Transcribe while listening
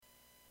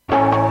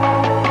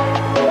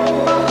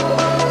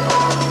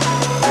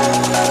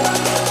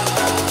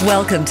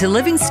Welcome to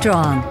Living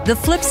Strong, the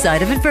flip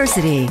side of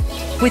adversity,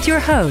 with your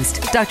host,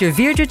 Dr.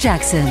 Virdra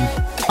Jackson.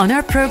 On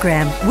our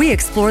program, we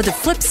explore the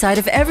flip side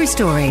of every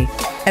story.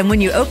 And when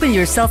you open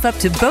yourself up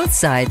to both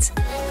sides,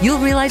 you'll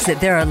realize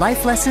that there are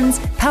life lessons,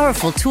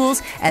 powerful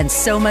tools, and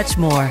so much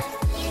more.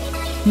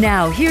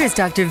 Now, here is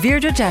Dr.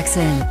 Virdra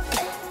Jackson.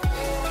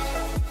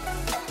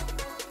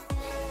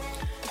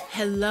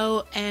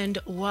 Hello and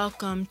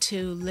welcome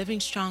to Living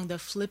Strong, the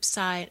flip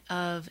side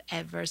of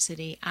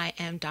adversity. I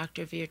am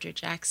Dr. Virdra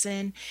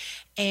Jackson,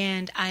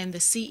 and I am the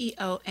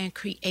CEO and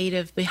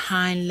creative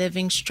behind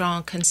Living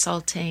Strong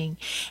Consulting.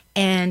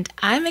 And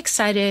I'm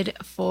excited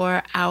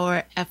for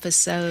our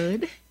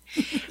episode.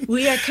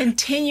 We are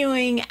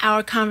continuing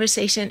our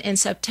conversation in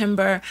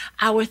September.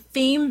 Our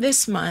theme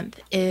this month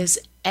is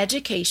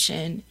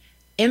education,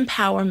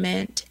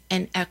 empowerment,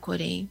 and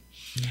equity.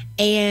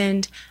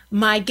 And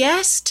my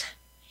guest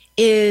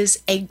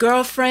is a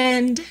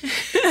girlfriend.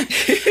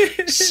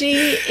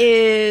 She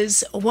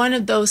is one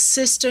of those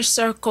sister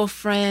circle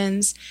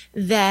friends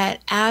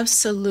that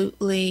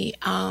absolutely,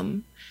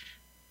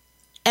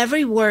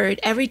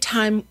 every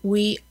time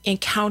we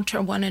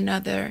encounter one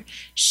another,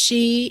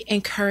 she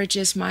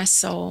encourages my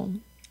soul.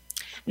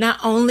 Not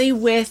only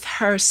with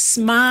her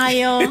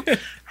smile,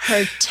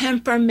 her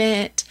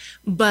temperament,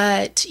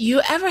 but you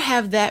ever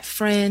have that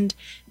friend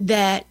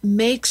that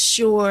makes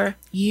sure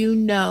you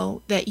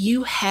know that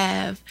you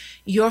have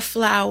your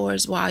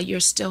flowers while you're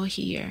still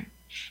here.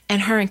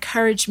 And her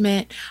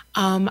encouragement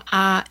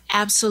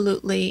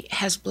absolutely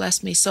has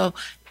blessed me. So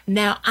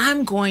now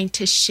I'm going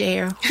to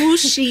share who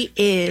she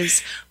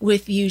is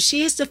with you.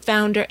 She is the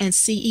founder and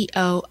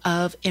CEO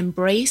of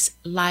Embrace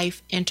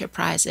Life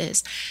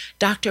Enterprises.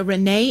 Dr.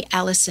 Renee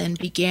Allison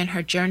began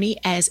her journey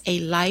as a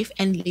life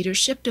and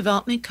leadership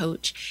development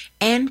coach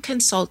and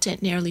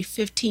consultant nearly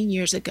 15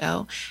 years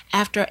ago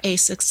after a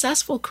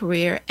successful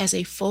career as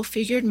a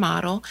full-figured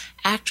model,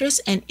 actress,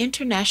 and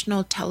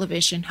international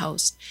television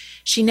host.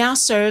 She now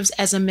serves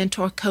as a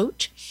mentor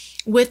coach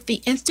with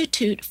the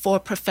Institute for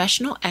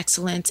Professional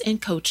Excellence in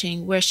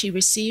Coaching, where she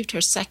received her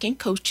second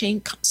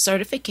coaching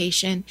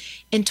certification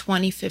in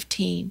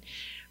 2015.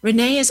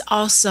 Renee is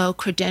also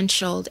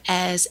credentialed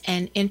as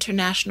an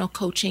International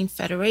Coaching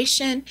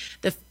Federation,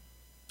 the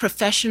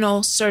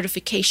professional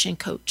certification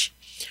coach.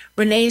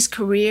 Renee's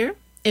career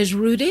is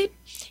rooted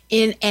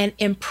in an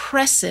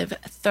impressive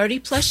 30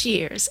 plus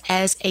years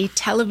as a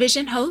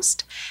television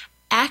host,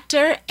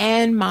 actor,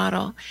 and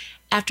model.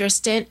 After a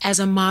stint as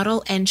a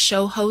model and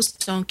show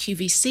host on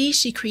QVC,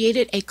 she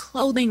created a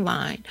clothing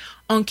line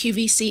on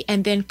QVC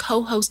and then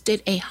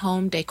co-hosted a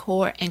home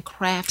decor and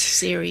craft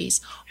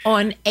series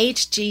on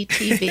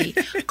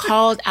HGTV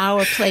called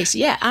Our Place.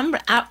 Yeah,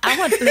 I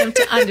want them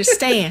to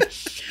understand,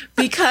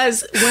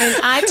 because when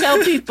I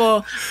tell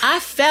people I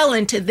fell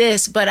into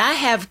this, but I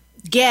have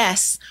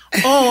guests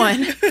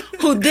on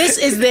who this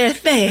is their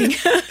thing.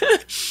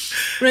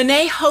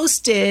 Renee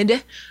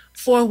hosted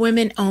For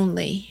Women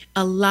Only,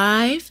 a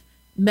live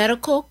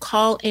medical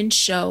call-in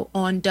show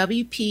on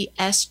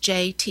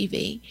WPSJ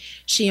TV.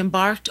 She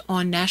embarked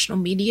on national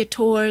media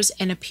tours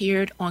and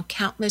appeared on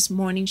countless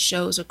morning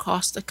shows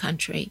across the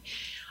country,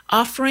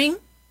 often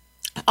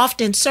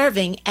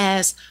serving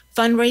as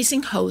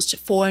fundraising host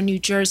for New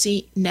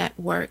Jersey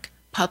Network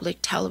Public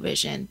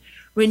Television.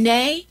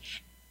 Renee,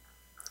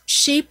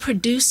 she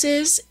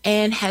produces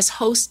and has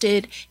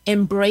hosted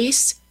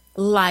Embrace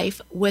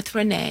Life with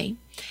Renee,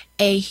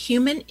 a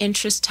human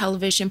interest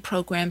television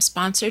program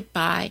sponsored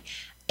by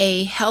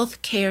a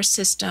healthcare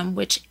system,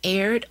 which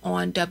aired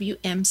on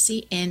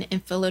WMCN in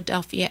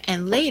Philadelphia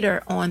and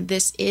later on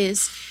This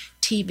Is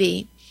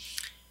TV.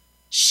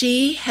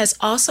 She has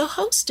also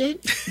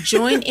hosted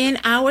Join in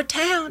Our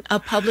Town, a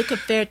public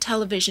affair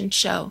television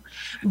show.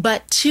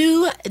 But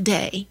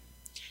today,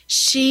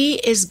 she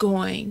is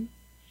going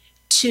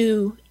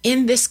to,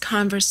 in this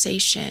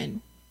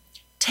conversation,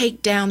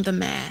 take down the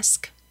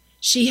mask.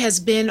 She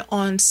has been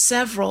on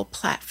several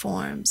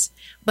platforms,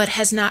 but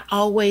has not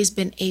always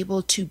been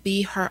able to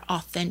be her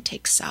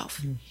authentic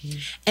self. Mm-hmm.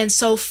 And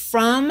so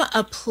from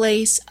a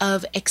place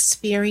of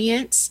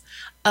experience,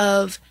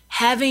 of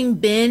having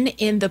been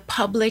in the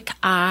public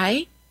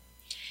eye,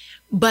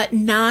 but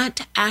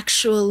not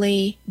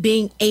actually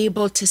being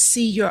able to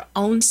see your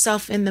own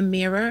self in the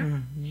mirror,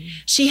 mm-hmm.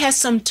 she has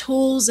some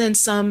tools and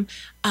some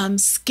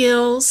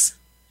skills,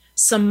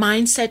 some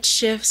mindset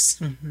shifts,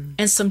 mm-hmm.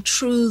 and some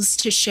truths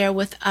to share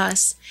with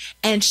us.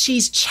 And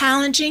she's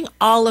challenging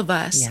all of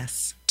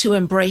us to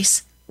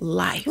embrace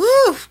life.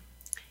 Woo!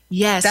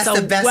 Yes. That's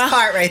the best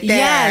part right there.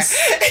 Yes.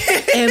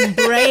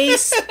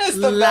 Embrace That's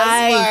the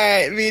life.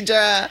 Best part,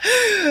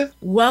 Virdra.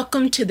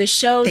 Welcome to the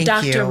show, Thank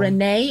Dr. you.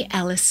 Renee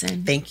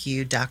Allison. Thank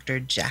you, Dr.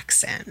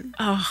 Jackson.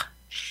 Oh,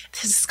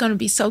 this is going to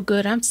be so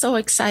good. I'm so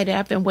excited.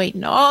 I've been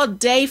waiting all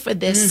day for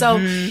this.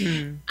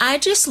 Mm-hmm. So I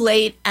just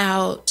laid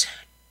out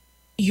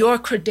your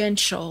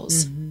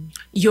credentials, mm-hmm.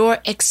 your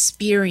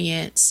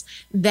experience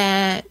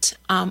that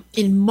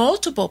in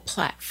multiple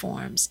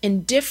platforms,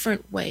 in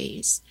different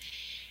ways,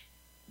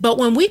 But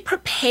when we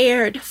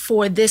prepared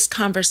for this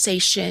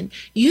conversation,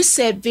 you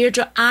said,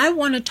 Virdra, I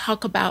want to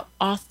talk about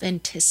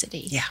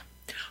authenticity. Yeah.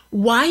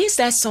 Why is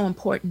that so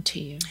important to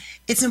you?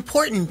 It's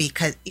important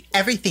because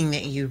everything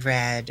that you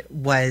read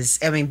was,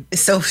 I mean,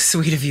 it's so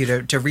sweet of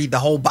you to read the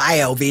whole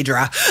bio,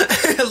 Virdra.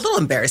 A little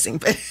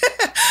embarrassing,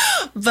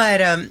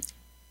 but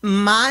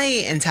my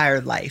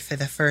entire life, for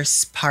the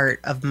first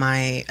part of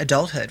my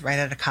adulthood, right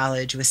out of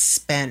college, was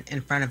spent in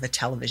front of a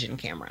television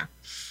camera.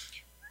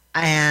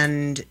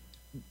 And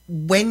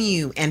when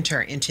you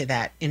enter into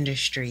that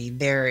industry,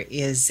 there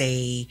is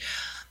a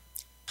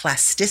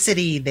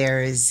plasticity,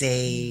 there is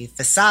a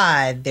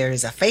facade, there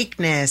is a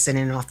fakeness and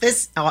an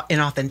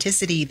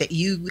authenticity that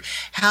you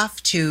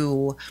have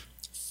to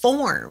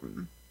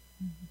form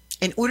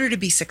in order to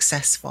be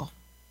successful.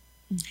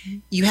 Mm-hmm.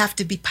 You have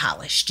to be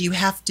polished. You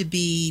have to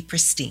be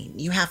pristine.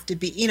 You have to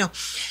be,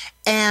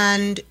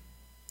 and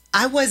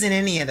I wasn't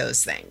any of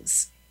those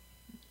things.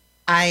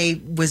 I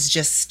was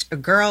just a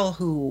girl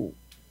who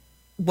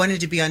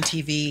wanted to be on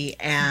TV,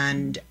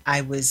 and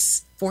I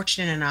was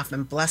fortunate enough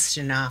and blessed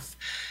enough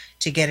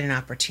to get an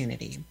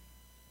opportunity.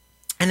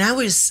 And I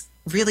was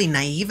really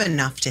naive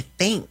enough to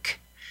think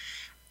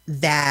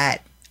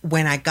that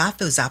when I got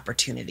those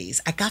opportunities,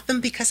 I got them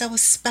because I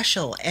was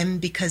special and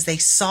because they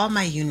saw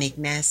my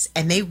uniqueness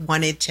and they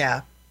wanted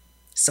to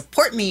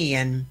support me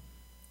and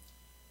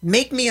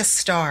make me a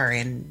star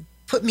and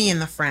put me in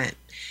the front.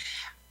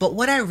 But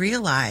what I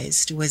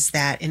realized was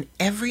that in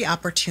every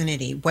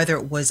opportunity, whether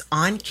it was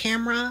on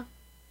camera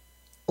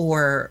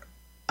or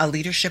a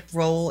leadership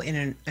role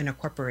in a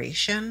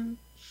corporation,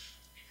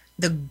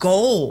 the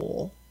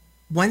goal,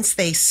 once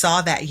they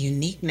saw that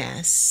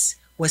uniqueness,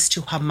 was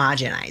to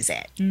homogenize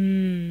it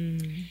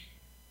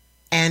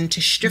and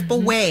to strip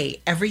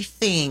away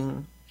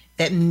everything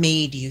that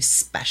made you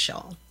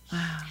special.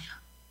 Wow.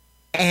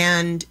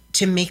 And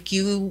to make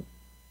you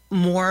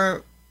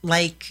more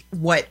like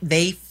what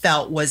they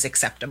felt was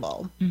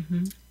acceptable.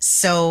 Mm-hmm.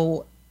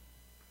 So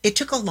it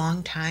took a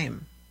long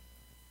time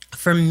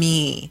for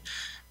me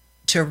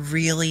to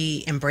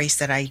really embrace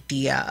that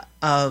idea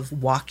of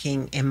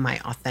walking in my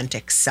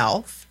authentic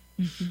self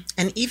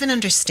and even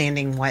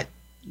understanding what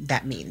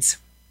that means.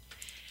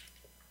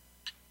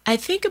 I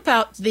think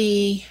about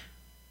the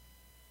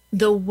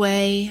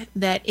way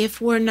that if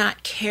we're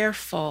not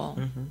careful,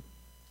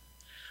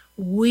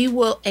 we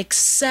will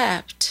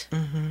accept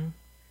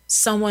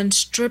someone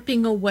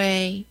stripping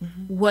away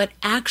what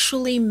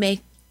actually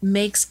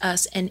makes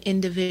us an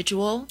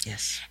individual.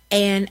 Yes.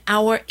 And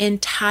our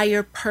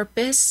entire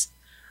purpose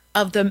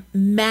of the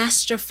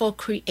masterful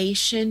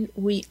creation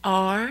we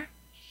are.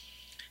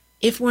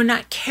 If we're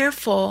not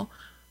careful,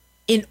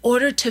 in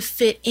order to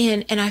fit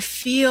in, and I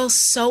feel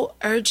so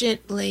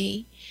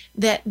urgently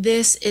that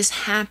this is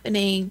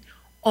happening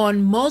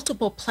on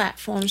multiple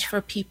platforms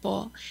for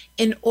people,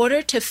 in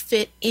order to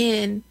fit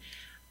in,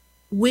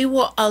 we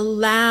will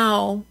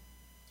allow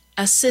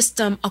a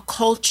system, a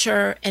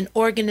culture, an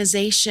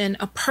organization,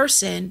 a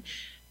person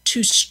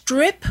to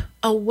strip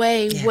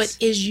away what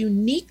is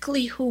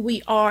uniquely who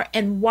we are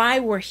and why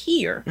we're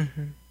here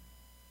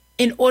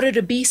in order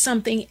to be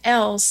something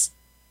else.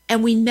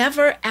 And we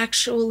never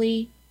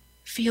actually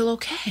feel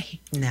okay.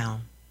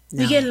 No.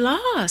 We get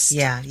lost.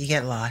 Yeah, you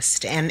get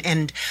lost.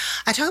 And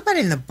I talk about it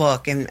in the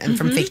book and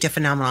From Fake to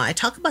Phenomenal. I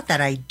talk about that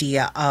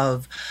idea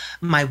of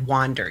my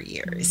wander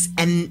years.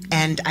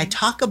 And I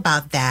talk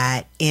about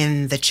that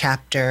in the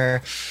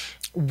chapter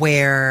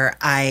where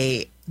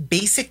I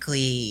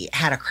basically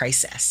had a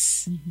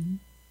crisis.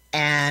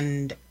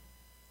 And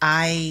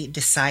I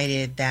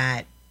decided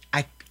that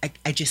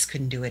I just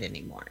couldn't do it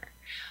anymore.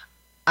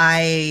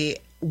 I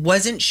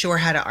wasn't sure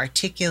how to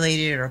articulate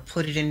it or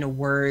put it into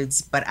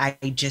words, but I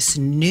just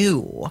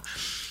knew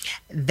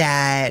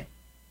that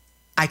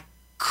I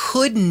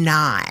could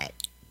not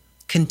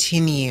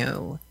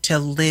continue to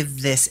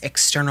live this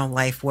external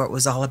life where it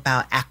was all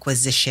about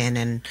acquisition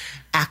and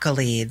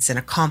accolades and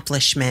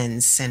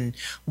accomplishments and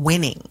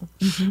winning.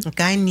 Like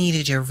I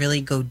needed to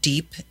really go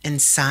deep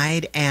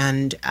inside,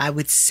 and I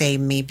would say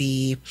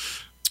maybe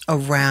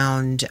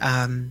around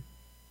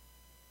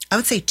I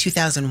would say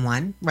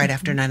 2001, right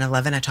after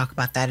 9/11, I talk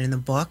about that in the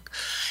book,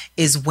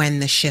 is when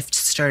the shift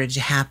started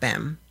to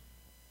happen.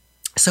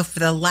 So for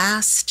the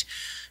last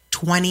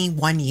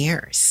 21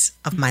 years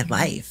of my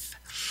life,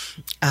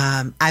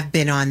 I've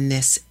been on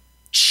this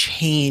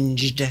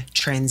changed,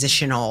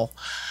 transitional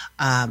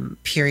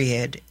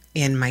period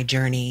in my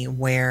journey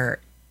where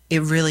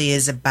it really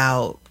is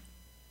about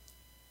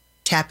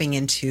tapping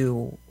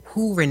into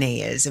who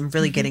Renee is and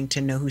really getting to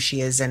know who she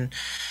is and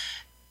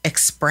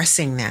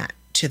expressing that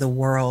to the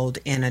world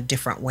in a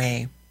different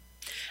way.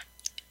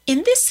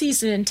 In this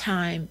season in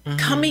time,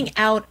 coming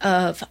out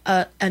of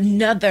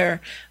another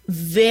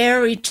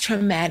very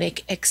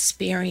traumatic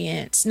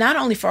experience, not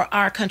only for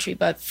our country,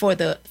 but for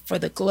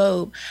the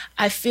globe,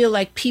 I feel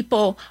like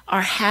people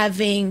are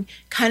having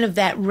kind of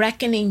that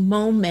reckoning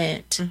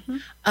moment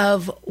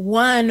of,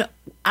 one,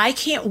 I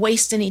can't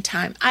waste any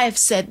time. I have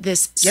said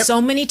this so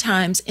many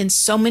times in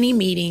so many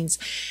meetings.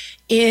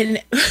 in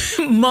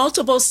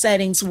multiple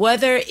settings,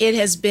 whether it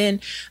has been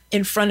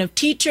in front of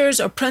teachers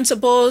or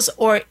principals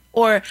or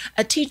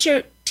a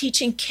teacher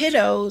teaching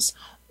kiddos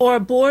or a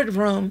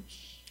boardroom.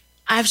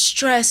 I've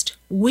stressed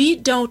we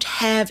don't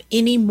have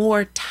any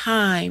more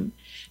time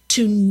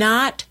to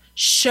not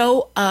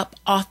show up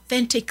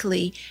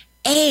authentically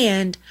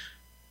and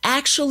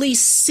actually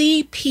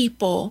see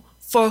people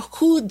for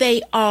who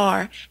they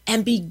are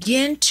and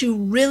begin to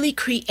really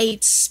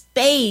create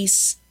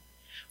space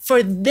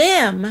for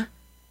them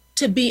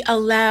to be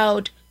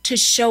allowed to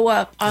show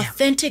up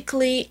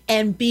authentically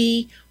and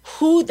be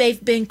who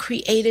they've been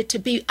created to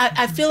be.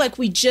 I feel like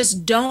we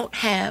just don't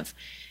have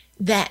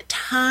that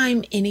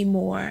time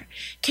anymore.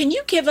 Can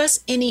you give us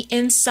any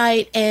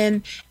insight?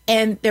 And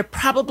there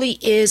probably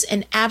is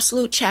an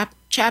absolute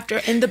chapter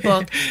in the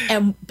book.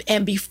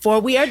 and before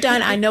we are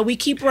done, I know we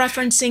keep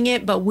referencing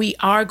it, but we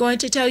are going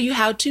to tell you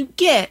how to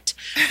get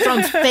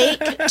from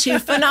fake to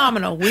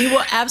phenomenal. We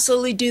will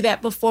absolutely do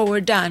that before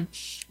we're done.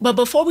 But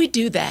before we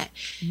do that,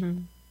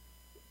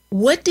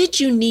 what did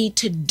you need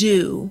to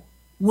do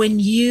when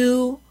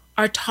you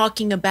are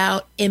talking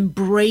about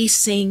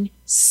embracing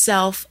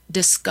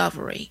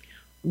self-discovery?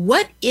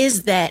 What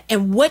is that,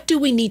 and what do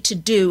we need to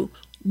do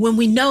when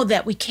we know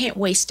that we can't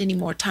waste any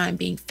more time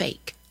being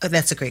fake? Oh,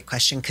 that's a great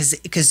question,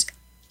 because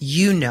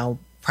you know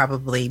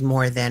probably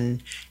more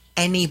than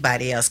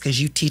anybody else, because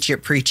you teach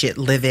it, preach it,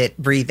 live it,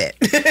 breathe it.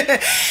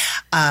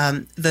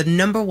 The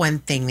number one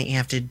thing that you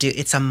have to do,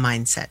 it's a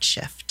mindset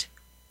shift.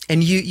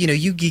 And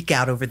you geek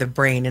out over the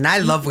brain, and I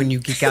love when you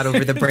geek out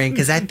over the brain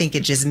because I think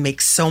it just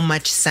makes so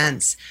much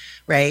sense,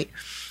 right?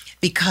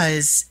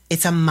 Because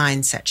it's a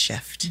mindset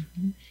shift.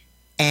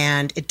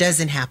 And it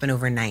doesn't happen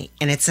overnight.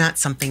 And it's not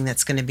something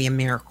that's going to be a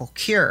miracle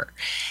cure.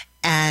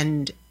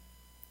 And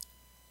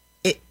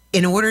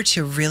in order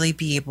to really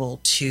be able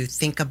to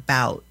think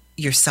about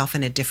yourself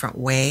in a different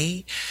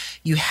way,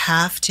 you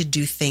have to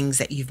do things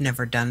that you've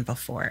never done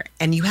before.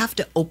 And you have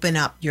to open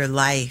up your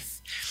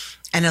life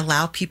and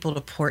allow people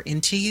to pour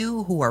into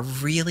you who are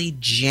really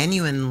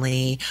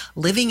genuinely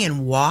living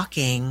and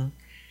walking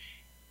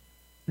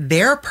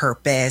their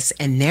purpose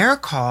and their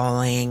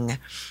calling.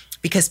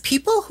 Because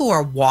people who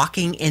are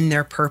walking in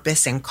their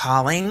purpose and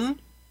calling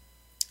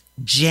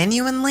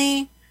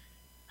genuinely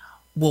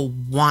will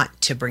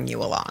want to bring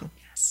you along.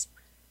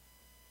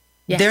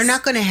 Yes. They're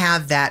not going to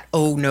have that,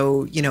 oh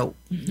no,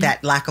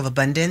 that lack of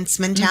abundance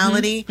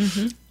mentality.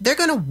 They're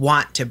going to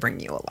want to bring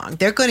you along.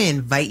 They're going to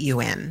invite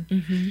you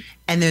in,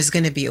 and there's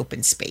going to be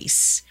open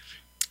space.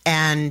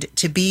 And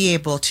to be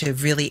able to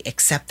really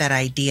accept that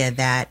idea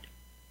that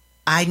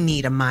I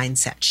need a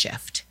mindset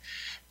shift.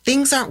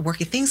 Things aren't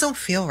working. Things don't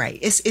feel right.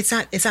 It's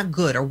not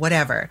good or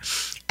whatever.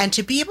 And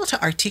to be able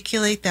to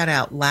articulate that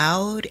out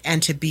loud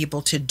and to be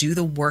able to do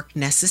the work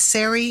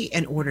necessary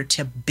in order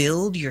to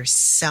build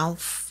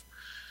yourself,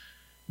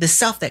 the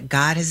self that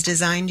God has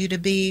designed you to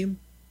be,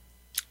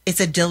 it's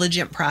a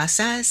diligent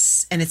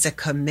process and it's a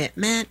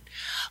commitment.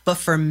 But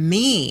for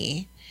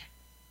me,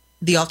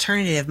 the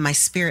alternative, my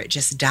spirit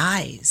just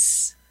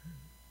dies.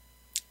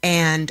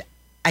 And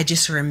I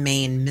just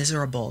remain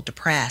miserable,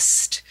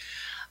 depressed,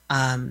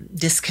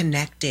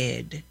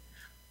 disconnected.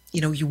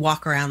 You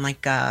walk around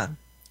like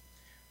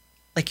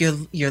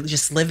you're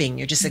just living,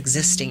 you're just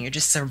existing, you're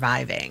just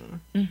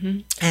surviving.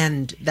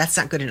 And that's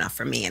not good enough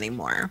for me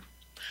anymore.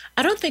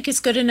 I don't think it's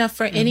good enough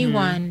for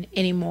anyone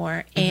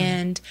anymore.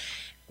 And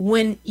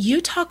when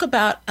you talk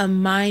about a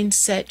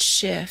mindset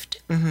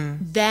shift,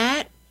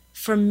 that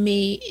for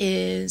me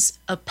is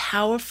a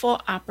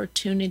powerful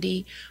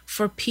opportunity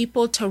for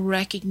people to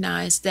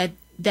recognize that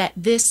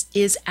this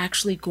is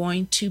actually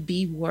going to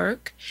be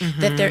work,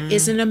 that there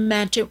isn't a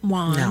magic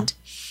wand,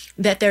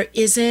 that there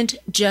isn't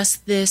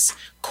just this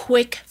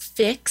quick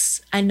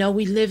fix. I know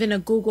we live in a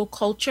Google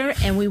culture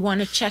and we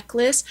want a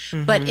checklist,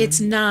 but it's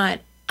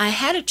not. I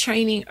had a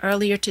training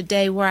earlier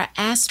today where I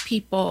asked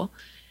people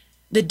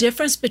the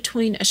difference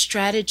between a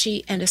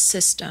strategy and a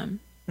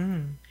system.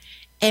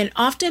 And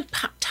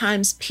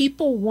oftentimes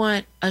people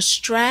want a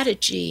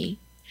strategy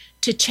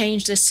to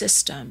change the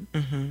system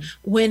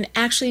when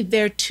actually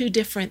they're two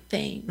different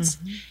things.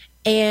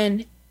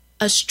 And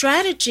a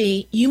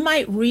strategy, you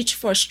might reach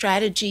for a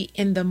strategy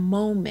in the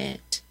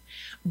moment,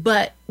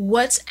 but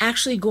what's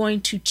actually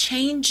going to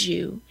change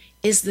you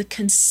is the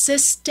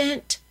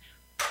consistent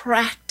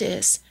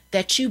practice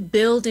that you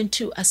build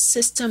into a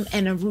system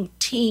and a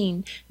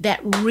routine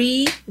that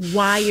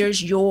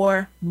rewires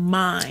your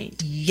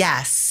mind.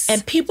 Yes.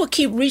 And people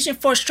keep reaching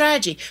for a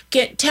strategy.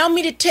 Tell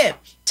me the tip.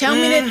 Tell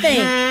me the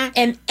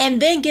thing.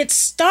 And then get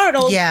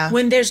startled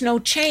when there's no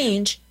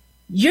change.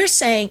 You're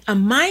saying a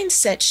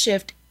mindset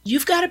shift,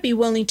 you've got to be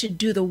willing to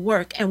do the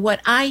work. And what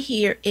I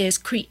hear is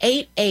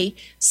create a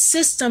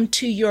system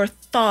to your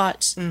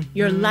thoughts,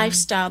 your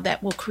lifestyle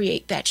that will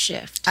create that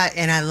shift.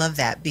 And I love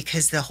that,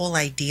 because the whole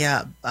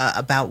idea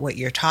about what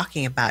you're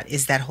talking about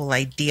is that whole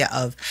idea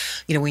of,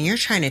 when you're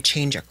trying to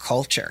change a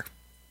culture,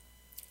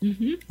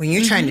 when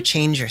you're trying to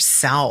change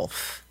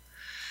yourself,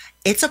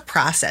 it's a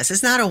process.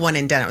 It's not a one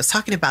and done. I was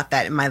talking about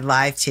that in my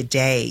live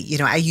today. You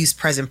know, I use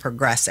present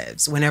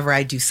progressives whenever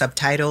I do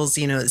subtitles,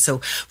 you know, so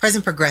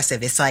present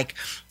progressive, it's like,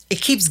 it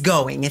keeps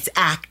going. It's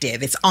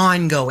active. It's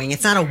ongoing.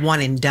 It's not a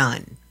one and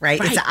done, right?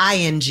 It's an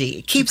ing.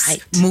 It keeps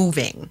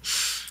moving.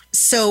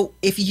 So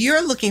if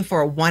you're looking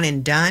for a one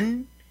and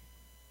done,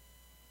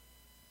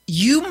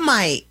 you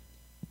might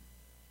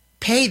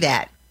pay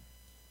that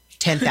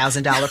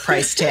 $10,000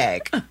 price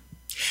tag.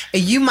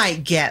 You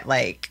might get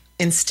like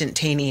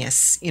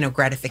instantaneous, you know,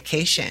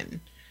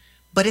 gratification,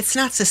 but it's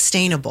not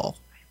sustainable.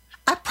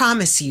 I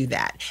promise you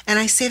that. And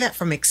I say that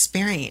from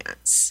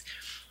experience.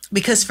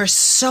 Because for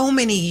so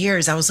many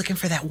years, I was looking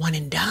for that one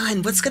and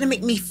done. What's going to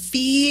make me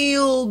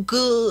feel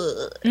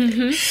good?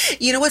 Mm-hmm.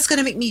 You know, what's going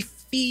to make me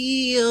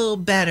feel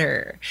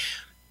better?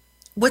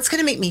 What's going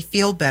to make me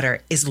feel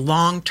better is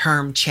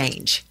long-term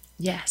change.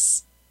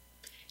 Yes.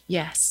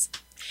 Yes.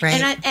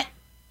 Right.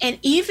 And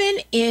even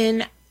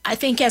in, I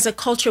think as a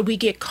culture, we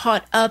get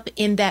caught up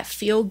in that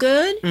feel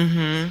good.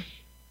 Mm-hmm.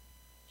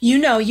 You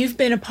know, you've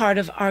been a part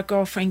of our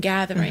girlfriend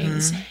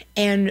gatherings, mm-hmm.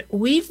 and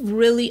we've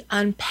really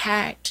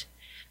unpacked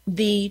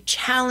the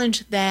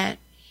challenge that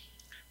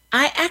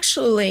I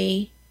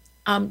actually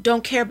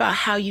don't care about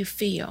how you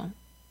feel.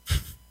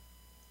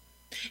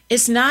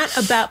 It's not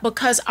about,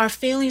 because our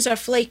feelings are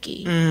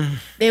flaky.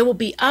 They will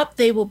be up,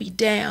 they will be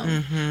down.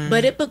 Mm-hmm.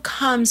 But it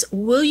becomes,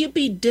 will you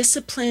be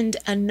disciplined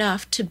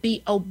enough to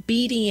be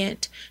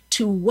obedient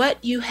to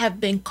what you have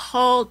been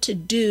called to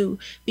do?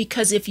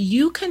 Because if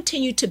you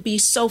continue to be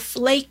so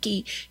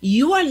flaky,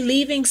 you are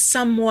leaving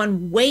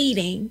someone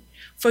waiting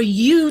for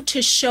you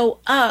to show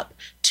up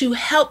to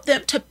help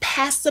them to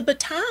pass the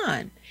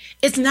baton.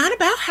 It's not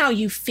about how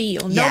you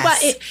feel.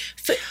 Yes.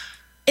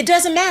 It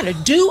doesn't matter.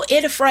 Do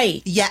it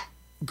afraid. Yeah,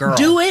 girl.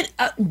 Do it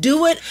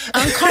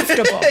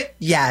uncomfortable.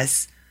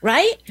 Yes.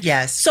 Right?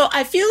 Yes. So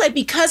I feel like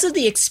because of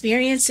the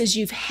experiences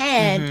you've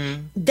had,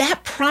 mm-hmm.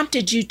 that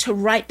prompted you to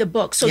write the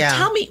book. So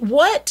tell me,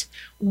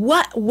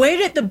 where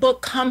did the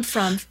book come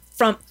from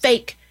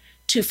fake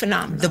to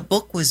phenomenal? The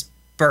book was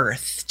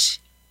birthed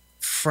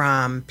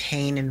from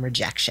pain and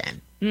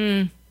rejection.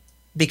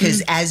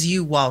 Because as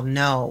you well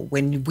know,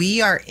 when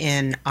we are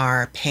in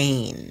our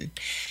pain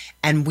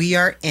and we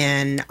are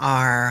in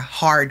our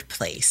hard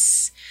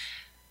place,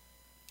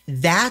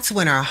 that's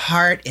when our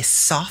heart is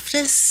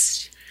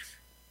softest.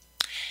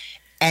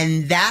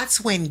 And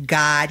that's when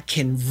God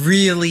can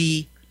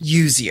really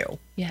use you.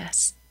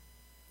 Yes.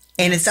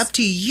 And it's up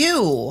to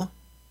you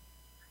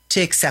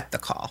to accept the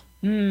call.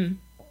 Mm-hmm.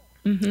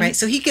 Right?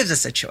 So he gives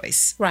us a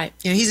choice. Right.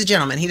 You know, he's a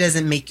gentleman. He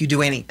doesn't make you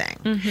do anything.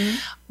 Mm-hmm.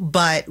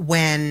 But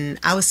when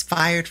I was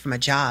fired from a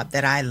job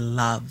that I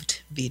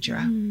loved,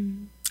 Vidra,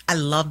 I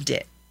loved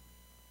it.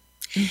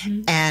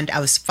 Mm-hmm. And I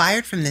was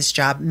fired from this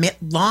job.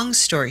 Long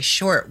story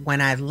short,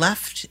 when I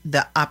left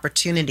the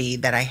opportunity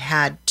that I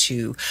had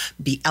to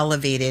be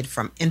elevated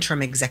from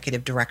interim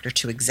executive director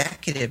to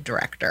executive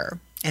director,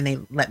 and they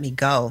let me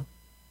go,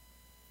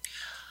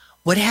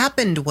 what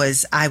happened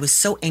was I was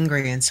so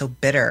angry and so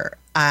bitter.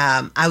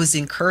 I was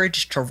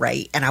encouraged to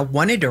write, and I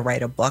wanted to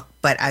write a book,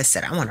 but I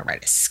said, I want to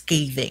write a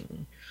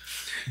scathing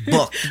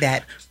book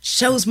that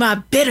shows my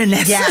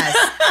bitterness. Yes.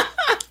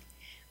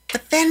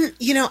 But then,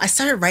 you know, I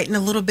started writing a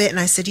little bit, and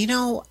I said, you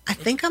know, I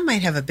think I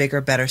might have a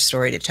bigger, better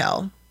story to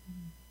tell.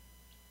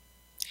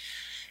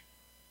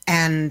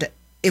 And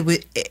it was,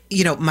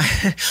 you know, my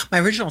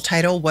original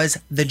title was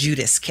The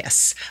Judas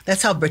Kiss.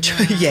 That's how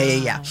betrayed. Wow.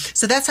 Yeah.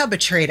 So that's how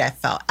betrayed I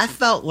felt. I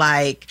felt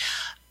like,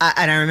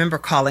 and I remember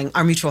calling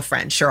our mutual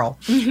friend, Cheryl.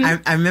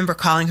 Mm-hmm. I remember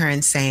calling her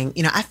and saying,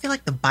 you know, I feel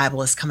like the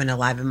Bible is coming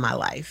alive in my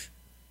life.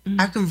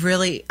 I can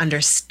really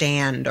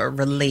understand or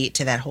relate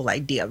to that whole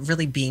idea of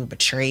really being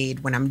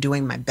betrayed when I'm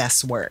doing my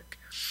best work.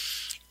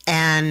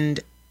 And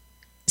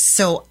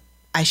so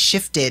I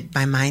shifted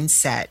my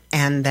mindset,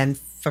 and then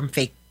from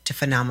fake to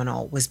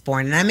phenomenal was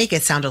born. And I make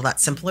it sound a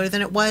lot simpler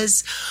than it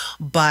was,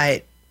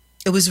 but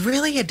it was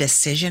really a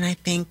decision, I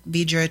think,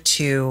 Vidra,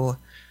 to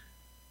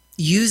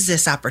use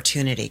this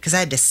opportunity, because I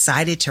had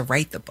decided to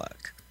write the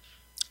book,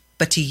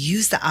 but to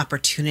use the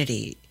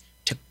opportunity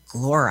to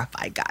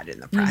glorify God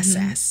in the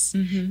process,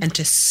 and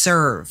to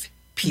serve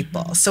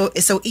people.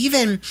 So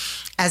even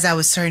as I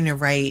was starting to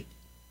write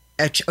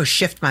or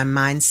shift my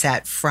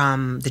mindset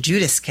from The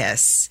Judas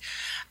Kiss,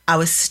 I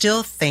was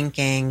still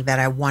thinking that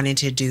I wanted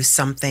to do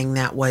something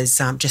that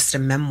was just a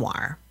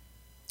memoir.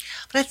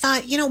 But I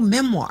thought, you know,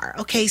 memoir.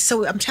 Okay,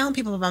 so I'm telling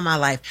people about my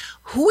life.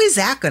 Who is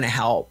that going to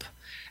help?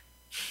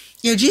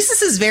 You know,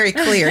 Jesus is very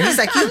clear. He's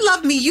like, you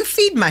love me, you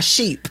feed my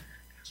sheep.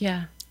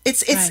 Yeah.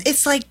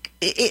 It's like,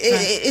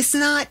 it's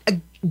not a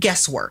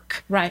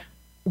guesswork. Right.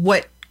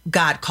 What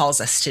God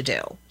calls us to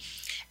do.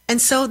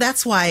 And so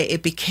that's why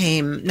it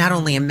became not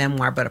only a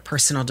memoir, but a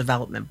personal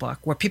development book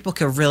where people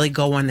could really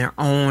go on their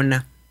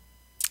own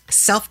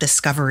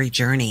self-discovery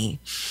journey,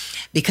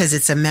 because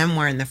it's a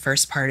memoir in the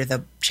first part of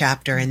the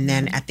chapter. And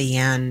then at the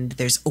end,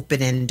 there's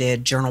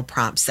open-ended journal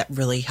prompts that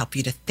really help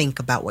you to think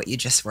about what you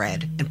just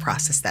read and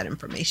process that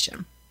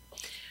information.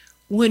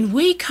 When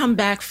we come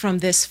back from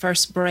this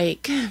first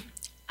break,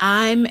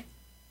 I'm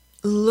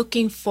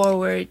looking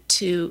forward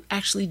to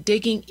actually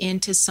digging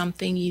into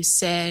something you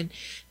said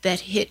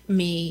that hit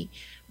me,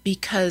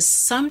 because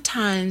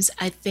sometimes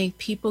I think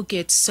people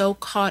get so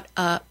caught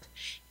up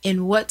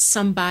in what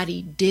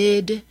somebody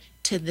did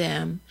to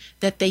them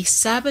that they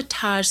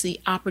sabotage the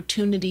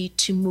opportunity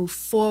to move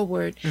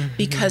forward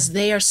because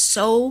they are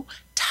so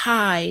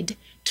tied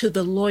to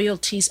the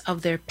loyalties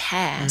of their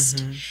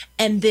past.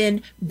 And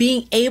then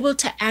being able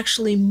to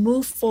actually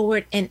move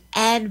forward and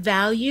add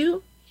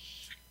value.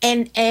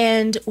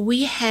 And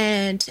we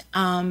had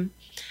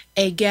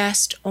a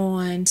guest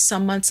on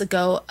some months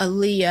ago,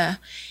 Aaliyah,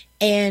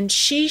 and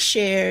she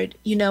shared,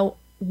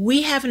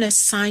 we have an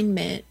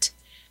assignment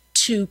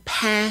to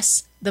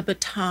pass the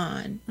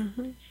baton.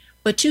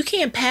 But you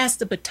can't pass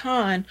the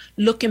baton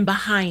looking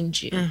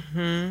behind you.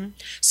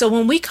 So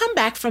when we come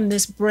back from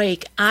this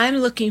break, I'm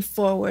looking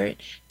forward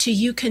to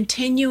you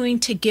continuing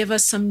to give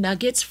us some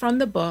nuggets from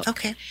the book.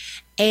 Okay.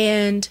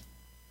 And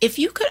if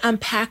you could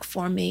unpack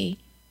for me,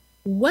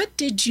 what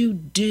did you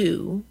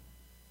do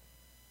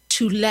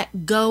to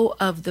let go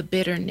of the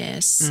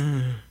bitterness?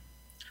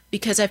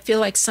 Because I feel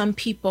like some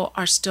people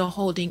are still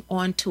holding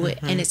on to it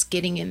and it's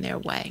getting in their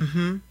way.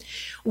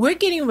 We're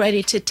getting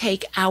ready to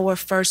take our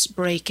first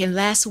break. And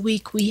last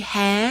week we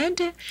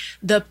had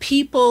the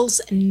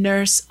People's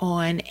Nurse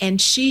on, and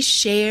she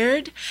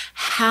shared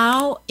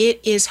how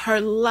it is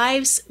her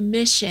life's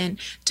mission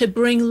to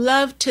bring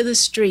love to the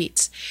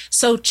streets.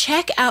 So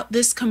check out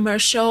this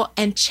commercial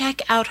and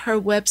check out her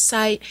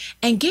website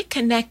and get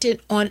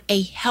connected on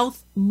a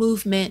health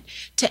movement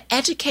to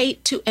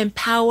educate, to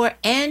empower,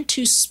 and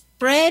to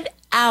spread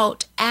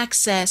out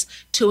access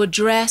to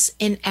address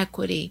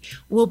inequity.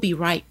 We'll be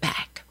right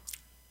back.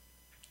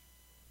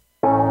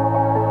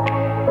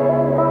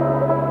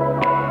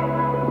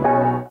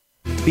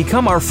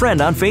 Become our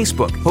friend on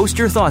Facebook. Post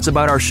your thoughts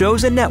about our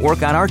shows and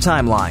network on our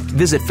timeline.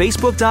 Visit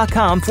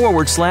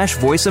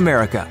facebook.com/Voice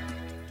America.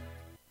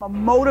 A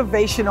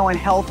motivational and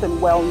health and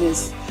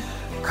wellness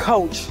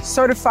coach,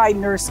 certified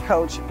nurse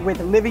coach with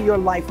Living Your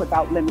Life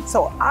Without Limits.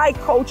 So I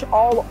coach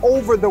all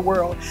over the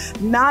world,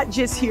 not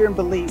just here in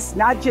Belize,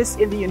 not just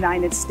in the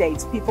United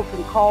States. People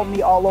can call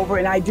me all over,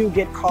 and I do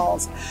get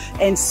calls,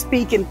 and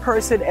speak in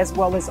person as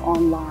well as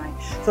online.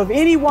 So if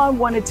anyone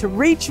wanted to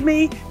reach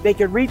me, they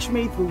can reach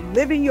me through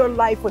Living Your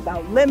Life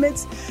Without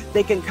Limits.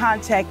 They can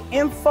contact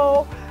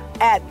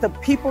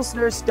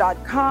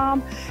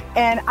info@thepeoplesnurse.com.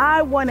 And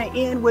I want to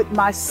end with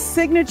my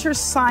signature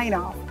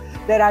sign-off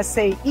that I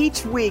say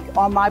each week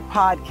on my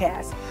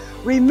podcast.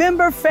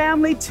 Remember,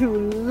 family,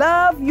 to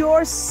love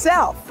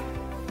yourself.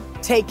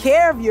 Take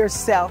care of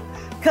yourself,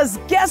 because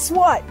guess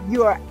what?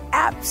 You are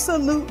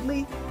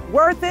absolutely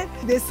worth it.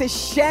 This is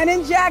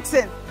Shannon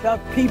Jackson, the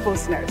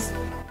People's Nurse.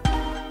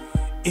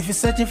 If you're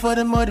searching for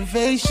the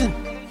motivation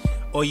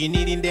or you're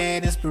needing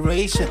that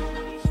inspiration,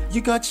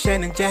 you got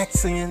Shannon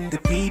Jackson, the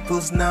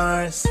People's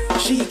Nurse.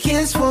 She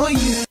cares for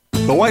you.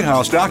 The White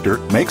House doctor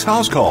makes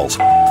house calls.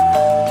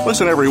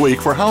 Listen every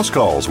week for House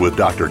Calls with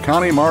Dr.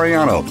 Connie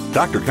Mariano.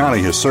 Dr.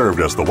 Connie has served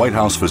as the White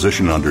House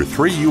physician under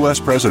 3 U.S.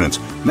 presidents.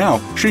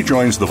 Now, she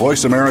joins the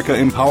Voice America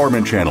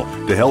Empowerment Channel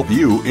to help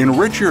you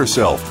enrich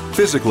yourself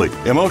physically,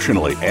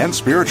 emotionally, and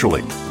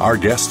spiritually. Our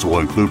guests will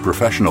include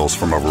professionals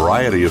from a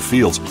variety of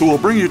fields who will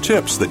bring you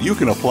tips that you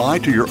can apply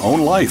to your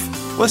own life.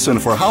 Listen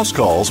for House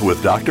Calls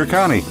with Dr.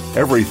 Connie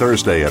every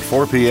Thursday at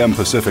 4 p.m.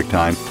 Pacific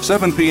Time,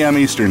 7 p.m.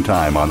 Eastern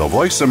Time on the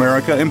Voice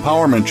America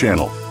Empowerment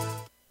Channel.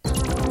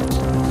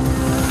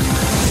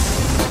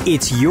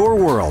 It's your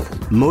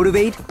world.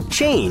 Motivate,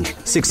 change,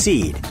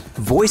 succeed.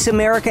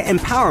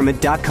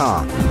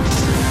 VoiceAmericaEmpowerment.com.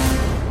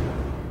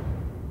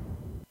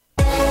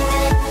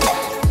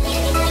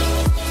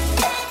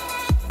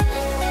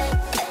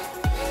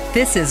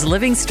 This is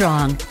Living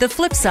Strong, the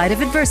flip side of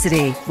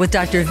adversity with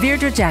Dr.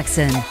 Virdra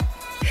Jackson.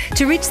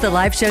 To reach the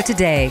live show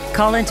today,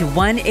 call into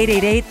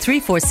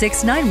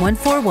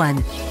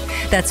 1-888-346-9141.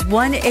 That's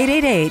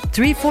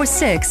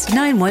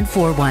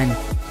 1-888-346-9141.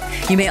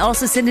 You may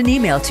also send an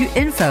email to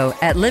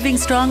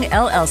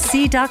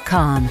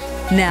info@livingstrongllc.com.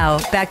 Now,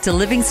 back to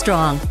Living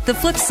Strong, the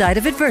flip side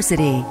of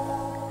adversity.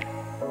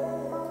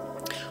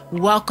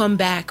 Welcome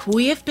back.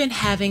 We have been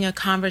having a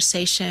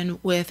conversation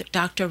with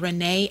Dr.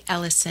 Renee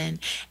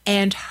Ellison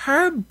and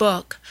her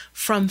book,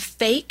 From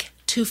Fake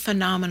to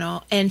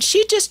Phenomenal. And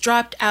she just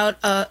dropped out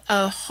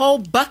a whole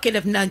bucket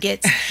of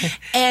nuggets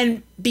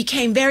and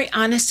became very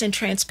honest and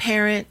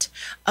transparent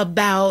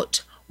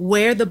about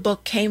where the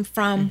book came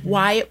from,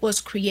 why it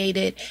was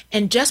created.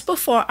 And just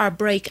before our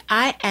break,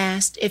 I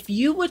asked if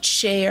you would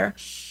share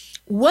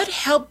what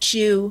helped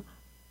you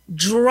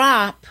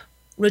drop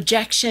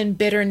rejection,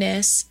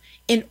 bitterness,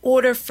 in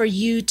order for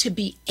you to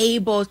be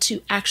able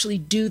to actually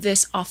do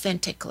this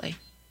authentically.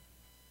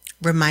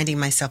 Reminding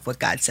myself what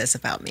God says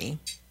about me.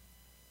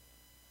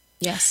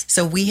 Yes.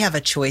 So we have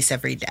a choice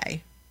every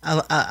day.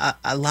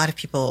 A lot of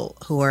people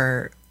who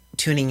are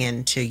tuning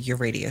in to your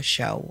radio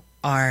show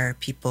are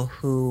people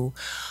who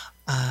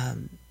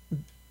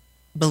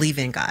believe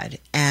in God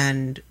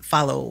and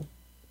follow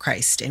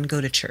Christ and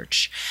go to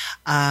church.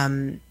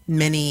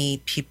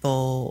 Many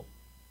people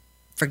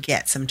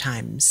forget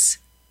sometimes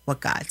what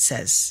God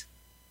says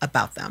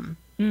about them.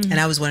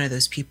 And I was one of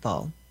those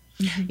people.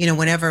 You know,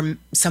 whenever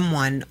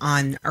someone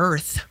on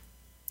earth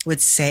would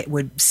say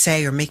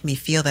or make me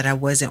feel that I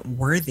wasn't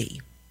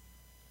worthy,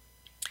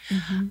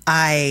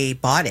 I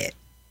bought it.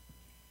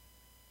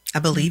 I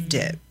believed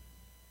it.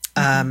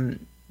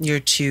 You're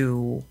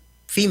too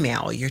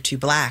female, you're too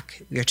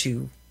black, you're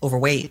too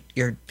overweight,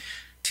 you're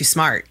too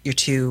smart, you're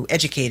too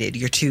educated,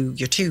 you're too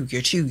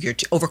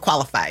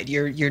overqualified,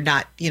 you're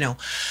not, you know,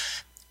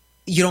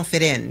 you don't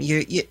fit in.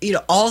 You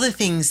know, all the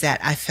things that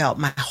I felt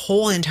my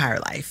whole entire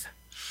life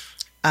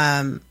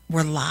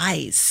were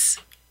lies.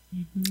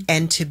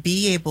 And to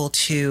be able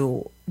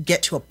to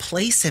get to a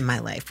place in my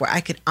life where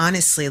I could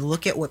honestly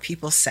look at what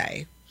people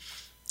say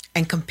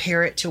and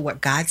compare it to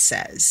what God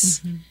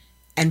says,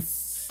 and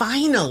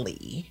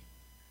finally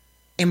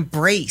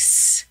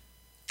embrace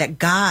that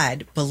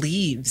God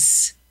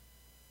believes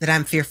that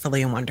I'm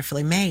fearfully and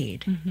wonderfully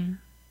made,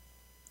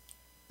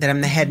 that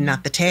I'm the head and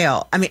not the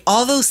tail. I mean,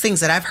 all those things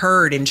that I've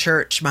heard in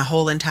church my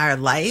whole entire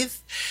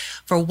life,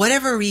 for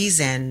whatever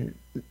reason,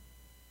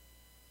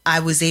 I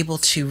was able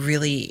to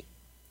really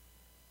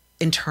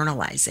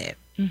internalize it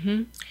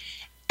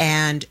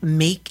and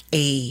make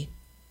a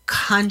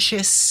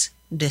conscious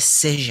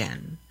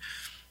decision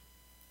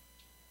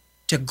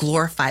to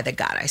glorify the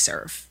God I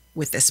serve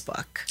with this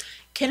book.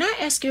 Can I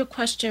ask you a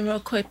question real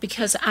quick?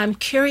 Because I'm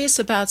curious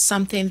about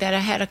something that I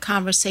had a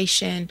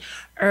conversation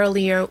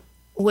earlier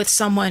with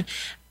someone.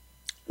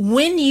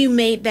 When you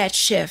made that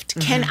shift,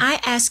 can I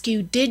ask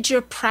you, did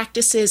your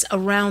practices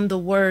around the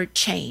word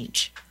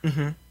change?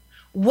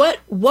 What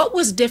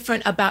was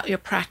different about your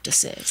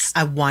practices?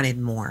 I wanted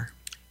more.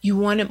 You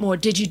wanted more.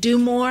 Did you do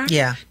more?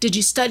 Yeah. Did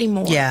you study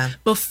more? Yeah.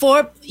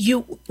 Before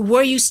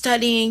were you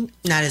studying?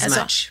 Not as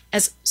much.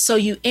 So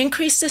you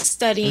increased the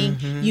studying,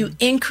 you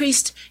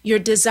increased your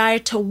desire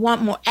to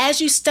want more. As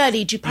you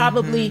studied, you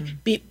probably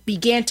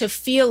began to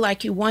feel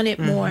like you wanted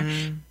more.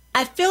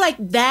 I feel like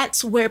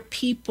that's where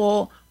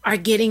people are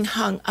getting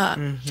hung up.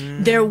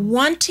 They're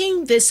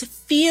wanting this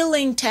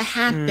feeling to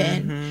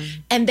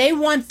happen, and they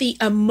want the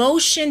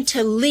emotion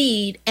to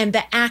lead and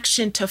the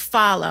action to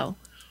follow,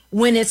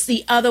 when it's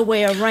the other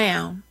way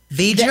around.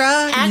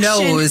 Vidra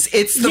knows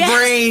it's the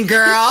brain,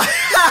 girl.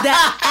 The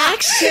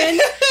action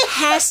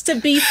has to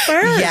be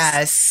first.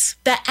 Yes.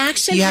 The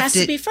action has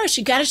to be first.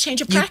 You got to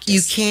change your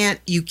practice.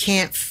 You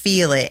can't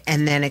feel it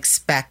and then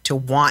expect to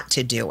want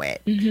to do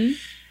it.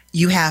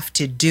 You have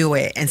to do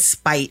it in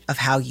spite of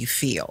how you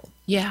feel.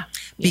 Yeah.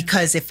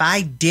 Because if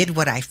I did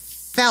what I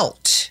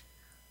felt,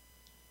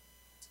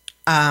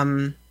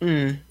 I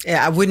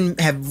wouldn't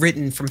have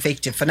written From Fake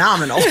to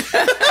Phenomenal.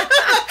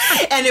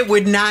 And it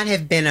would not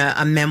have been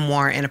a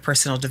memoir and a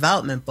personal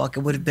development book.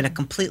 It would have been a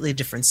completely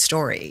different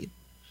story.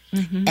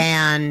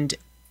 And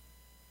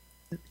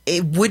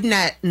it would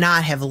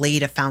not have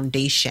laid a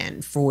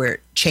foundation for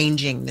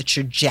changing the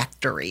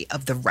trajectory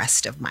of the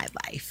rest of my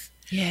life.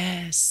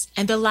 Yes.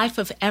 And the life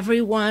of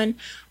everyone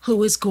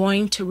who is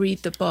going to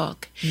read the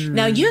book.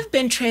 Now, you've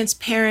been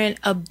transparent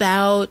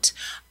about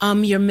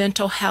your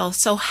mental health.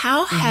 So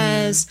how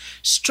has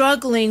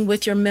struggling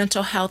with your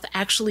mental health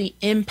actually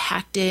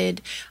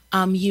impacted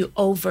you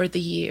over the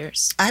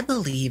years? I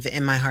believe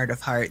in my heart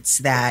of hearts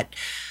that,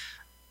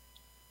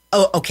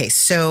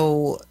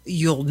 so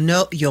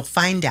you'll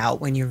find out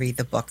when you read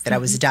the book that I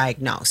was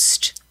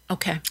diagnosed.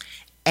 Okay.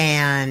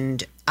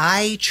 And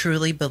I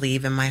truly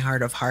believe in my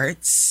heart of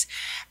hearts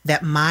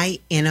that my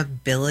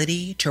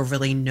inability to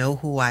really know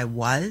who I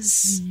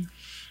was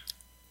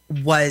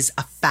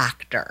a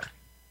factor.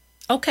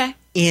 Okay.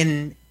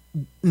 In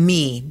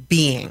me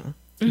being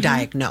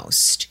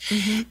diagnosed.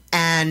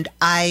 And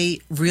I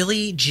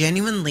really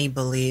genuinely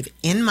believe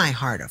in my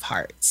heart of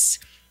hearts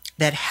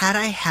that had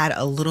I had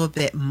a little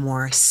bit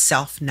more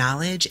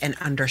self-knowledge and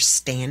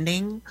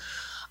understanding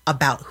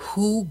about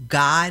who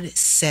God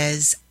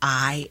says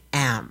I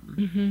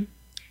am,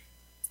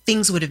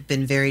 things would have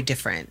been very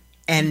different.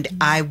 And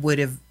I would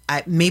have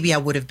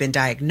been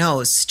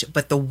diagnosed,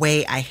 but the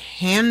way I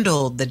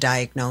handled the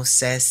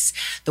diagnosis,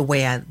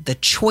 the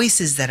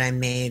choices that I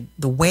made,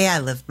 the way I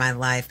lived my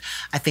life,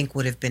 I think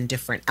would have been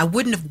different. I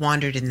wouldn't have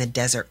wandered in the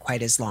desert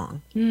quite as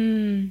long.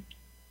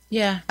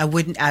 Yeah. I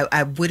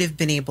would have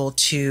been able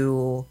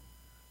to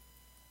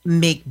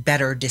make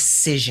better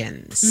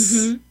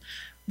decisions.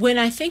 When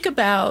I think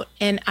about,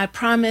 and I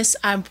promise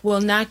I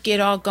will not get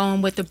all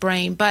going with the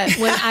brain, but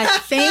when I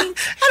think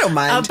I don't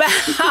mind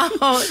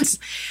about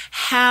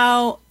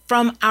how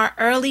from our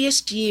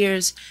earliest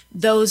years,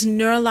 those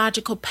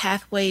neurological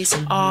pathways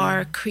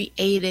are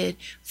created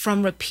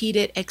from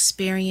repeated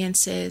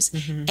experiences.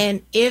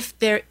 And if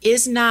there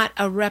is not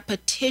a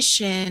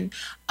repetition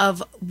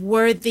of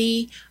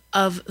worthy,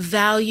 of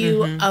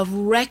value, of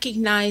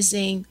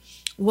recognizing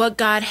what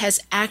God has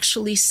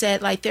actually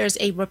said, like there's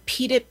a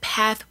repeated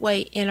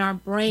pathway in our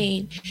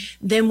brain,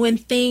 then when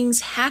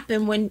things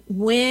happen,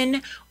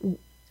 when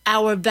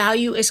our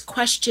value is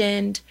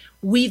questioned,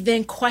 we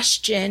then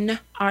question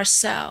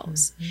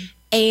ourselves.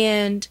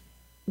 And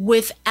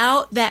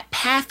without that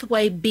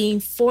pathway being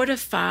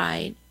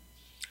fortified,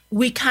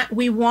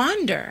 we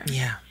wander.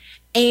 Yeah.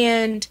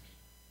 And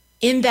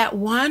in that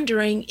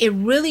wandering, it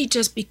really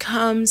just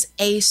becomes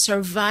a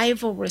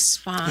survival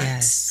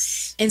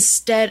response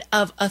instead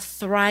of a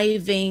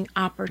thriving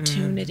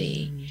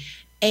opportunity.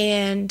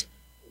 And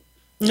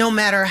no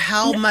matter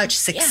how much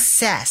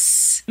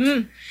success.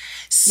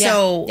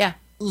 So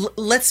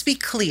let's be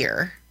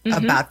clear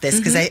about this,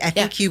 because I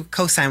think you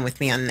co-sign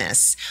with me on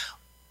this.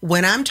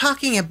 When I'm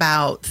talking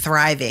about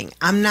thriving,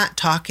 I'm not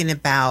talking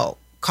about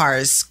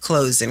cars,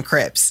 clothes, and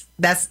cribs.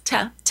 That's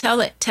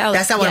tell it.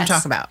 That's not what I'm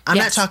talking about. I'm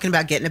not talking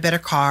about getting a better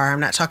car. I'm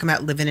not talking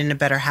about living in a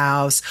better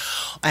house,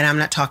 and I'm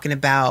not talking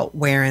about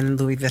wearing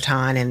Louis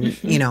Vuitton and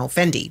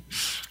Fendi.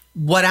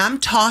 What I'm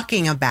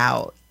talking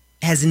about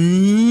has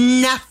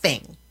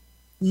nothing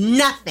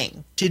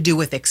to do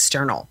with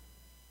external.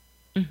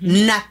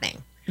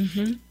 Nothing.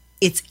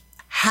 It's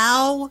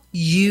how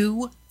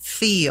you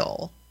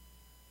feel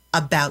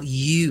about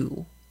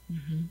you,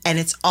 and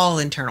it's all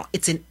internal.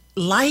 It's in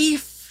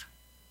life.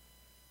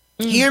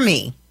 Hear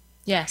me.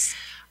 Yes.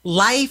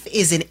 Life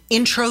is an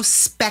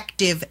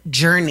introspective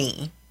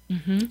journey.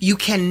 You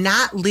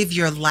cannot live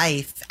your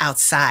life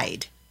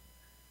outside.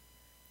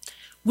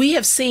 We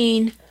have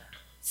seen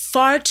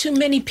far too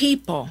many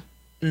people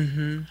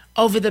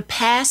over the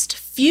past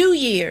few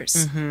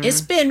years.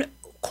 It's been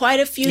quite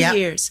a few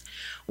years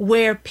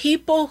where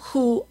people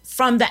who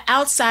from the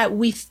outside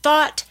we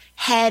thought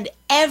had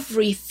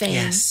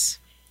everything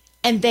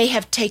and they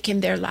have taken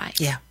their life.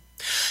 Yeah.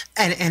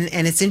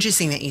 And it's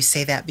interesting that you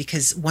say that,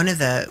 because one of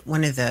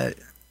the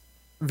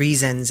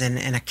reasons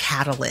and a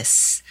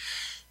catalyst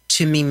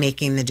to me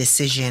making the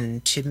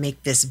decision to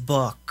make this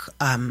book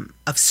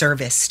of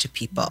service to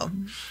people.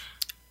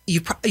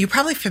 You're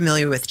probably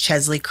familiar with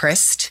Chesley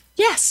Christ.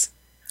 Yes.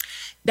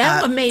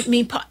 That one made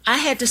me, I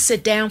had to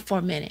sit down for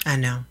a minute. I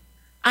know.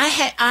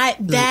 I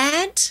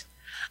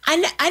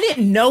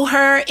didn't know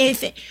her,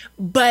 anything,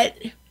 but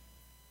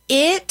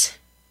it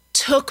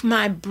took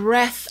my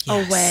breath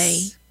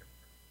away.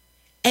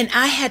 And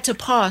I had to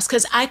pause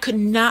because I could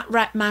not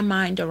wrap my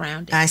mind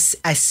around it. I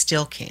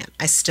still can't.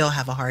 I still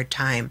have a hard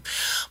time.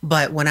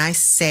 But when I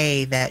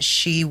say that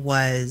she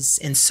was,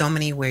 in so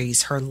many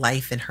ways, her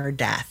life and her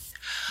death,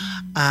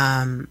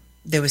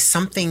 there was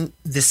something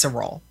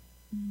visceral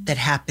that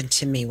happened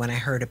to me when I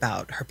heard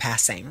about her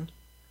passing.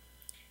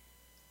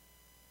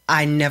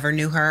 I never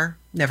knew her,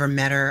 never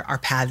met her. Our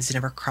paths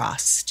never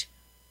crossed.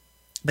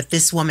 But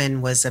this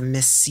woman was a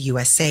Miss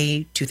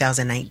USA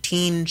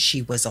 2019.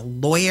 She was a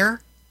lawyer.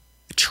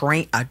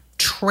 A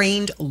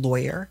trained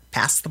lawyer,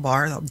 passed the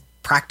bar,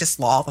 practiced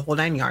law, the whole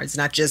 9 yards,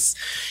 not just,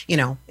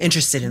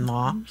 interested in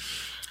law.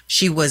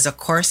 She was a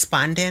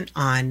correspondent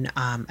on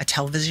a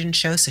television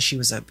show. So she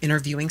was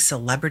interviewing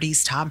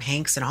celebrities, Tom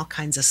Hanks and all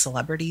kinds of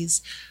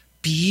celebrities.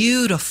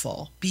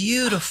 Beautiful,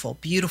 beautiful,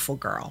 beautiful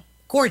girl.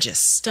 Gorgeous.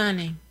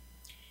 Stunning.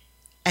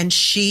 And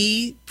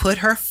she put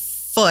her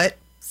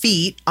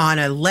feet on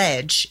a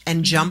ledge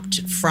and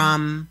jumped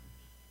from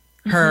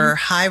her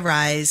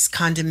high-rise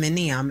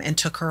condominium and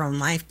took her own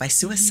life by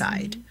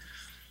suicide.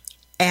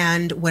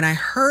 And when I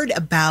heard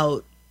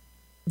about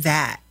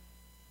that,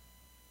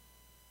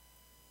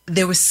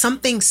 there was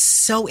something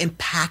so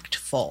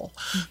impactful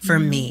for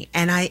me.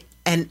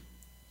 And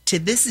to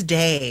this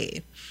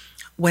day,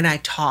 when I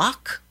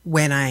talk,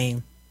 when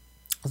I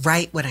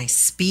write, when I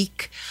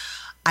speak,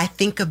 I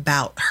think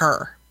about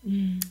her.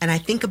 And I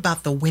think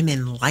about the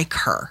women like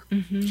her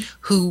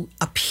who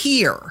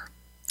appear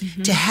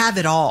to have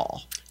it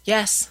all.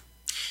 Yes.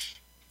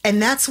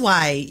 And that's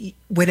why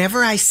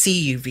whenever I see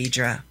you,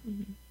 Vidra,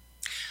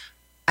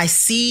 I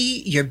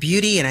see your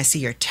beauty and I see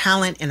your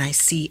talent and I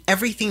see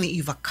everything that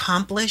you've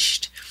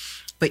accomplished.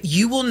 But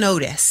you will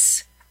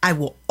notice I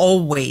will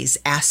always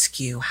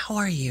ask you, how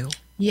are you?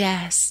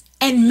 Yes.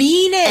 And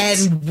mean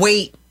it. And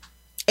wait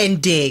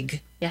and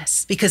dig.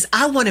 Yes. Because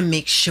I want to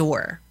make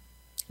sure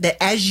that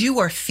as you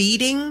are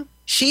feeding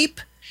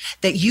sheep,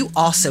 that you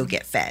also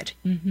get fed.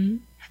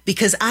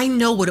 Because I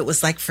know what it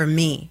was like for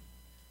me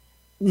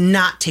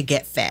not to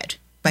get fed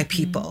by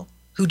people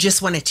who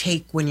just want to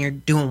take when you're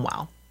doing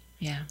well.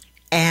 Yeah.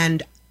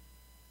 And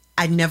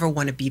I never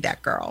want to be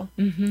that girl.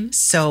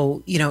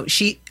 So,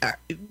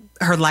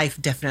 her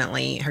life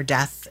definitely, her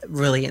death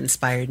really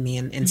inspired me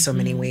in so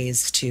many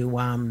ways to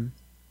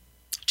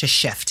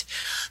shift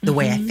the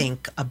way I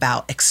think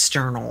about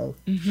external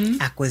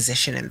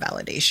acquisition and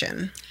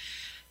validation.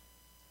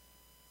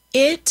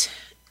 It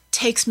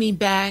takes me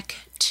back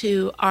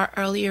to our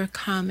earlier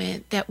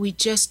comment that we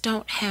just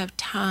don't have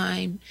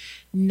time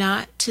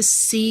not to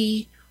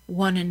see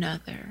one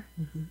another.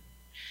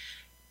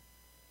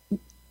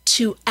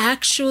 To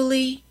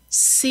actually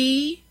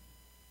see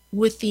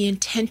with the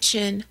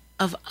intention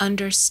of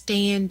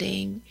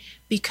understanding,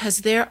 because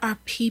there are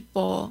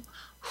people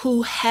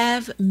who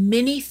have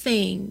many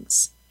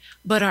things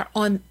but are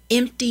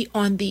empty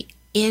on the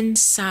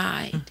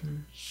inside,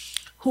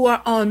 who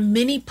are on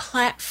many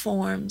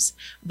platforms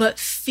but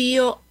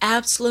feel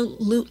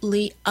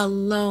absolutely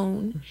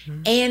alone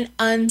and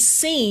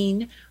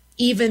unseen,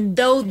 even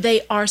though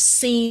they are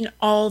seen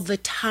all the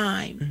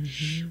time.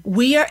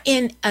 We are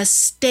in a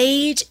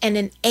stage and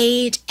an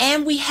age,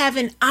 and we have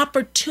an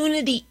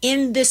opportunity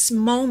in this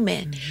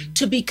moment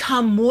to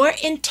become more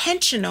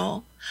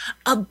intentional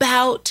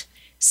about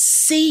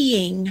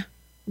seeing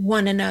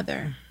one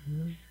another.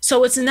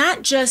 So it's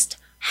not just,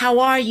 how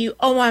are you?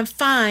 Oh, I'm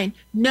fine.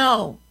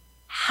 No,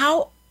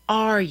 how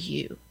are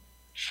you?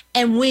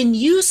 And when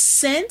you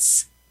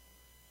sense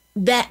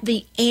that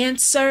the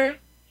answer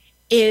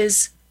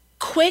is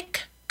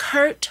quick,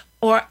 curt,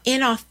 or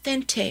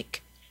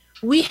inauthentic,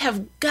 we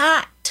have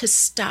got to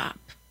stop,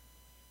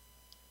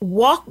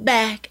 walk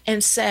back,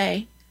 and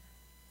say,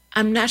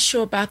 I'm not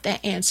sure about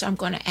that answer. I'm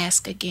going to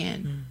ask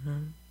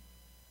again.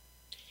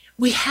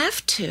 We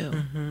have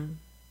to.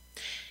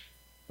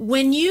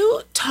 When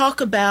you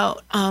talk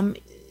about,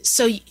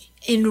 so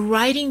in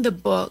writing the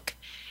book,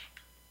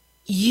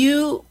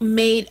 you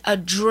made a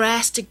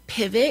drastic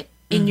pivot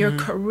in your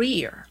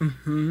career.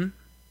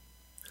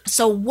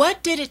 So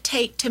what did it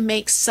take to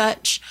make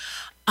such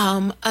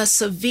a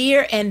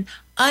severe and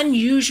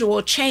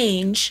unusual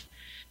change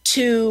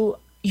to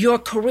your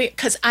career?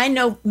 Because I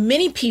know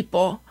many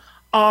people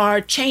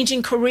are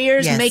changing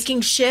careers,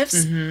 making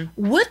shifts.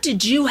 What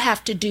did you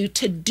have to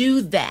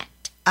do that?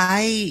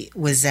 I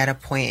was at a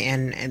point,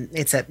 and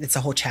it's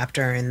a whole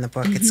chapter in the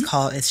book.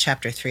 It's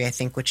chapter 3, I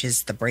think, which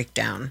is the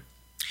breakdown.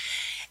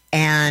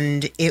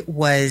 And it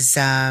was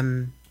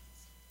a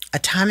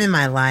time in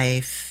my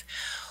life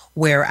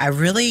where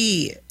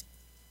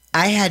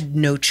I had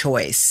no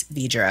choice,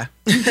 Vidra.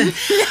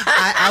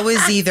 I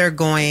was either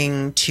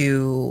going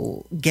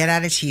to get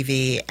out of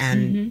TV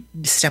and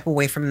step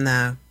away from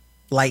the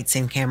lights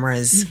and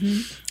cameras,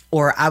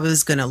 or I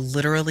was going to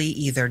literally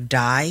either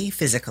die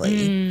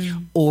physically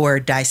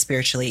or die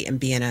spiritually and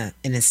be in an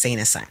insane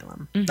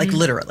asylum. Like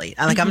literally.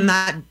 I'm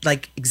not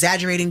like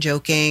exaggerating,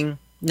 joking,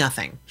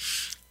 nothing.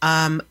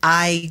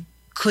 I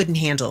couldn't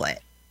handle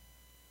it.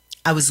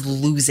 I was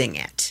losing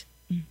it,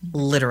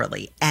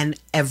 literally. And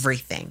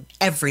everything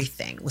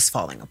was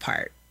falling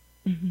apart.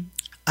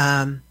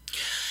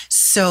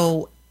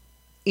 So,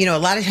 a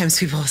lot of times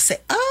people will say,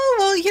 oh,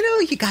 well, you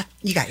got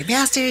your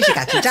master's, you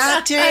got your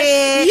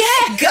doctorate.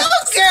 Go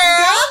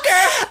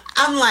girl.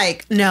 I'm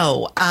like,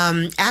 no,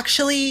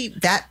 actually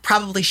that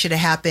probably should have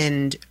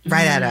happened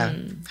right out of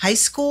high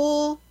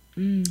school.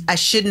 I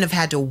shouldn't have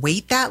had to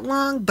wait that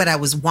long, but I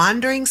was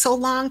wandering so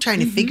long trying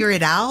to figure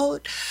it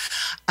out.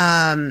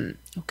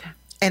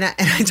 And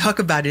I talk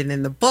about it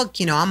in the book.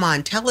 I'm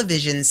on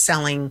television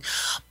selling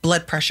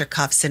blood pressure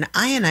cuffs and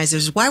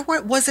ionizers. Why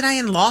wasn't I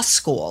in law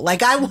school?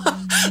 Like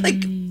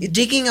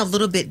digging a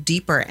little bit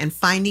deeper and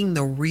finding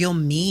the real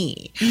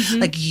me,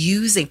 thank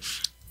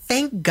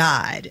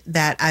God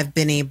that I've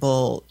been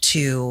able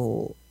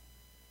to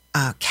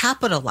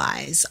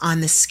capitalize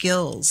on the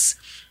skills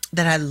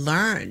that I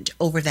learned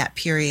over that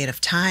period of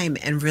time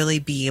and really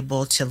be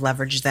able to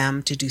leverage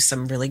them to do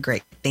some really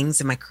great things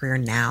in my career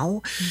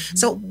now.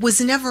 So it was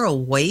never a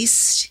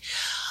waste,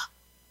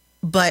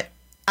 but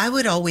I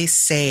would always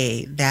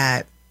say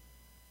that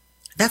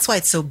that's why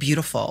it's so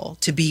beautiful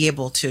to be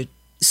able to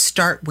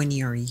start when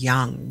you're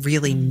young,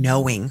 really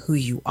knowing who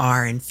you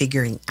are and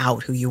figuring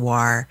out who you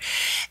are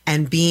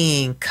and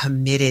being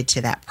committed to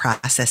that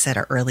process at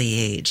an early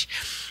age.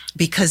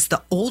 Because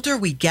the older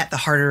we get, the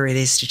harder it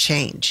is to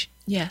change.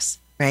 Yes.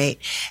 Right.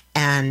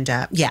 And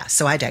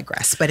so I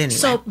digress. But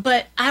anyway.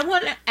 But I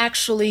want to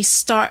actually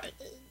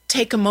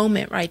take a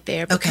moment right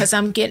there because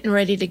I'm getting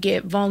ready to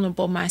get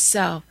vulnerable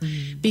myself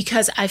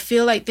because I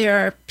feel like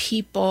there are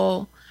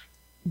people,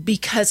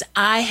 because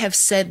I have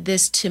said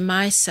this to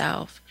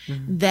myself,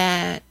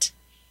 that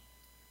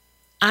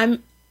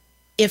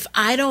if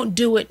I don't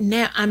do it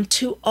now, I'm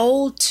too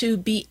old to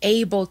be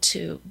able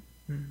to,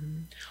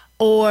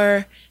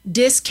 or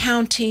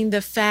discounting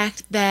the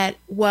fact that,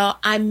 well,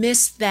 I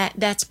missed that,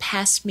 that's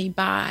passed me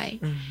by.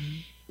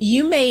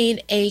 You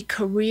made a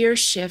career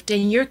shift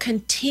and you're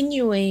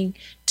continuing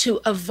to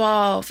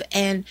evolve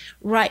and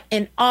write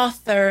an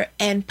author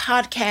and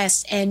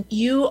podcast, and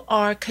you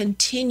are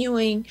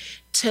continuing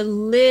to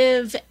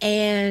live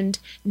and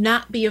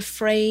not be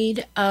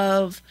afraid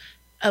of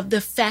the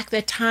fact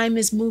that time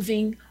is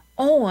moving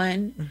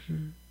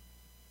on.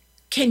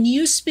 Can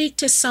you speak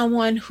to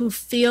someone who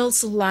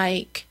feels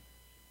like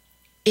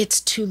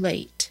it's too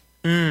late?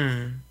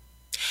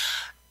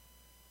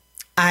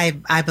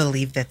 I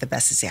believe that the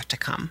best is yet to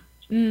come.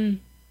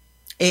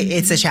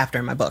 It's a chapter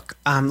in my book,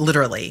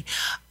 literally,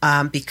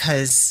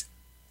 because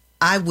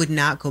I would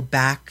not go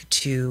back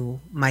to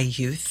my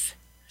youth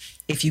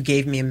if you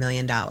gave me $1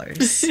 million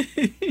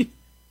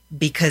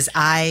because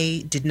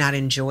I did not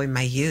enjoy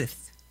my youth.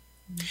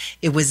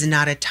 It was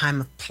not a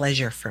time of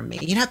pleasure for me.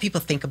 You know how people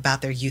think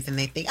about their youth and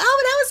they think, oh,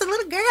 when I was a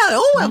little girl,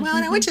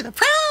 I went to the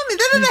prom.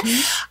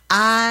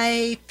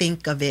 I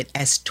think of it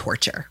as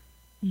torture.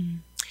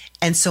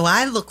 And so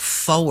I look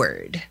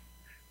forward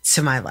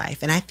to my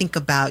life. And I think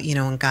about,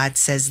 when God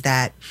says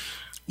that,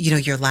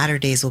 your latter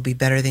days will be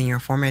better than your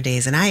former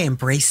days. And I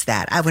embrace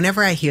that.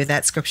 Whenever I hear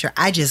that scripture,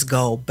 I just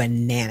go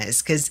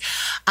bananas, because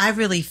I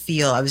really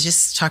feel, I was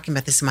just talking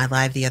about this in my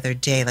live the other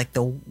day, like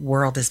the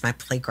world is my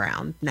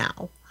playground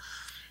now.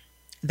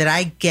 That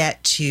I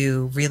get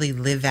to really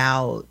live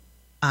out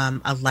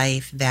a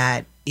life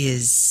that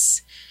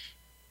is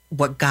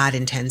what God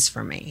intends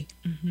for me.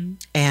 Mm-hmm.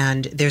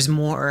 And there's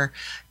more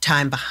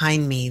time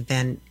behind me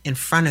than in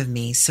front of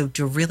me. So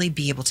to really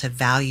be able to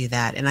value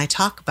that. And I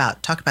talk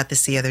about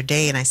this the other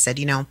day, and I said,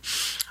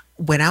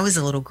 when I was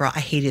a little girl,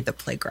 I hated the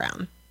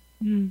playground.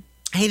 Mm.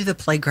 I hated the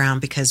playground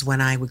because when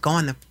I would go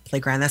on the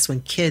playground, that's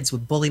when kids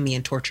would bully me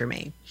and torture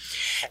me.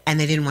 And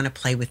they didn't want to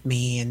play with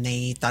me, and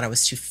they thought I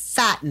was too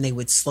fat, and they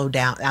would slow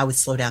down. I would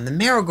slow down the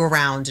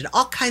merry-go-round, and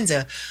all kinds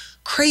of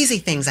crazy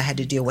things I had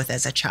to deal with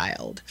as a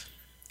child.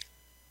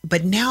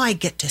 But now I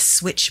get to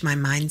switch my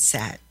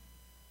mindset,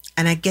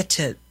 and I get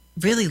to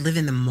really live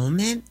in the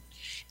moment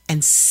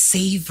and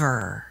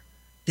savor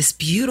this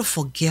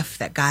beautiful gift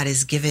that God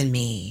has given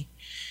me.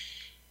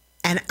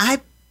 And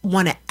I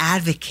want to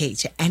advocate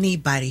to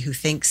anybody who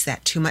thinks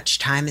that too much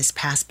time has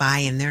passed by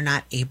and they're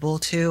not able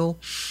to.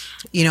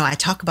 I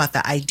talk about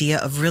the idea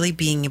of really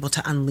being able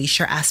to unleash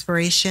your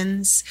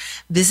aspirations,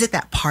 visit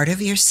that part of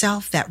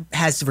yourself that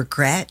has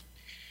regret,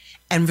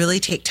 and really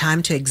take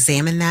time to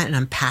examine that and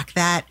unpack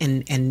that,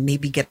 and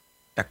maybe get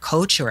a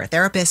coach or a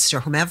therapist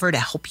or whomever to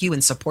help you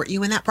and support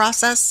you in that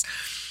process.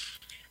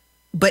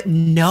 But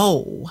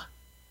know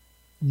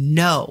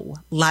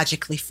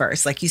logically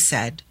first, like you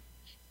said,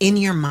 in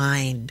your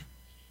mind,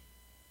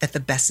 that the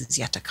best is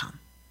yet to come.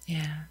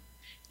 Yeah.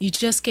 You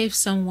just gave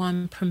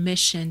someone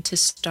permission to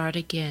start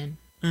again.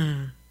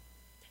 Mm.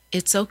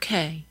 It's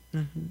okay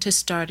to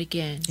start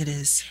again. It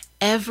is.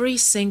 Every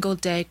single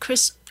day.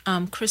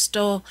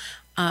 Crystal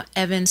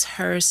Evans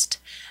Hurst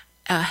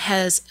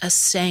has a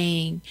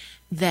saying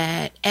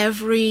that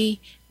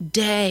every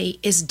day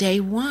is day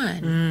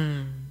one.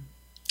 Mm.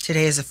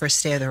 Today is the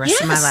first day of the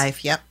rest of my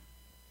life. Yep.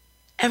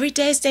 Every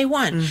day is day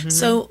one. Mm-hmm.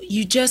 So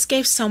you just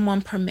gave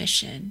someone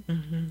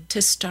permission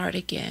to start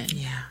again.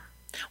 Yeah.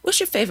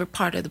 What's your favorite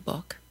part of the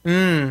book?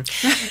 I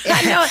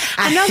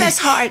know that's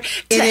hard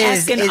to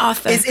ask an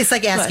author. It's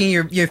like asking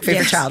your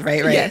favorite child,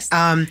 right? Yes.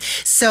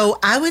 So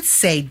I would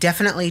say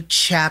definitely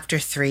chapter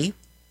 3.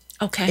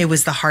 Okay. It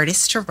was the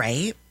hardest to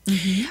write.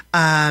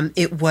 Mm-hmm.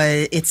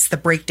 It's the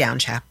breakdown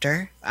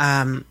chapter,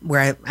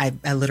 where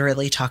I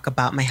literally talk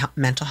about my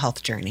mental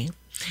health journey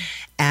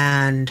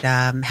and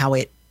how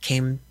it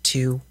came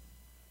to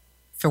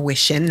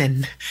fruition,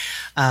 and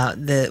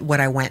what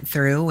I went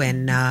through,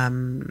 and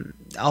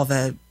all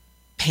the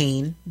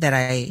pain that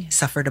I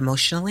suffered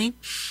emotionally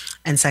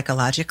and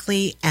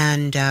psychologically.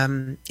 And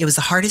it was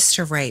the hardest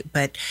to write,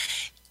 but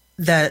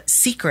the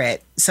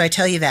secret, so I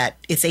tell you that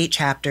it's 8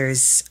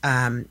 chapters.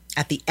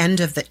 At the end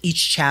of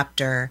each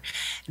chapter,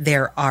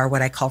 there are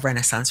what I call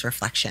Renaissance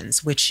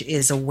reflections, which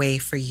is a way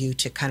for you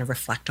to kind of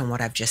reflect on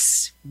what I've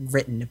just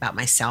written about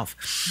myself.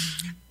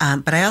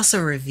 But I also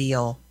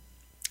reveal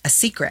a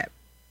secret.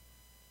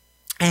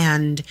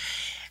 And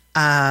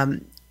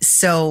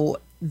so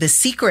the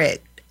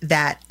secret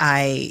that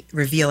I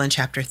reveal in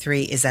chapter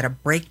 3 is that a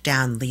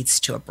breakdown leads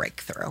to a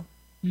breakthrough.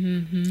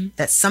 Mm-hmm.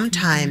 That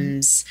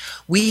sometimes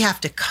we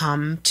have to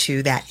come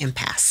to that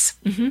impasse.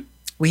 Mm-hmm.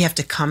 We have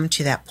to come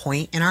to that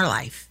point in our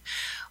life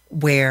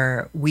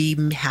where we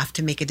have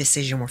to make a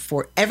decision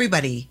where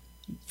everybody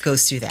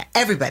goes through that.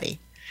 Everybody.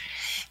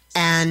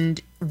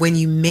 And when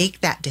you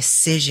make that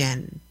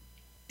decision,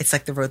 it's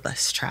like the road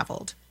less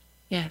traveled.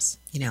 Yes.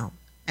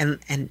 And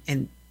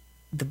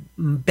the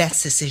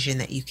best decision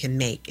that you can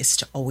make is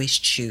to always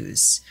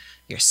choose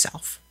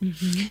yourself.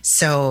 Mm-hmm.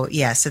 So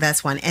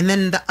that's one. And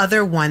then the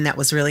other one that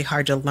was really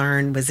hard to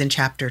learn was in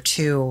chapter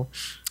 2,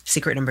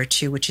 secret number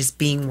 2, which is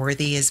being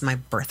worthy is my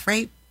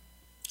birthright.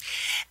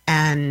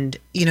 And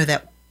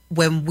that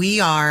when we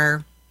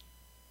are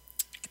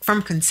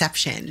from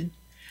conception,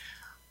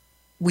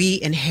 we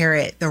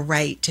inherit the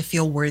right to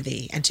feel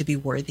worthy and to be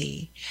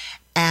worthy.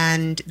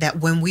 And that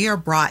when we are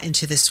brought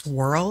into this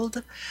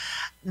world,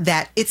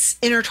 that it's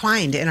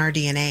intertwined in our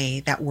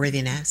DNA, that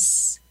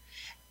worthiness.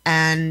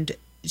 And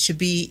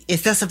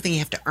it's not something you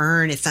have to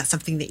earn. It's not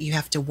something that you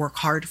have to work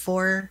hard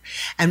for.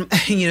 And,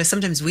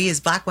 sometimes we as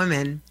Black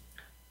women,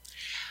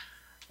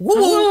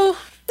 woo.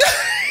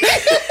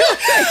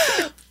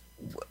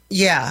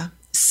 Yeah.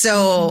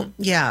 So,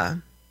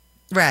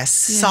 rest,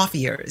 soft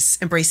years,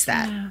 embrace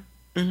that. Yeah.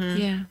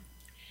 Mm-hmm.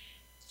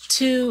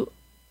 Yeah.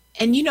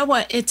 And you know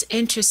what? It's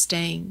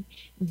interesting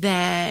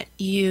that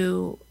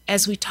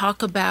as we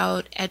talk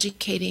about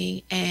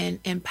educating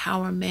and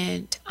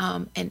empowerment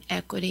and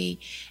equity,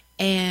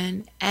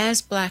 and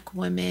as Black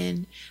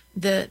women,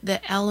 the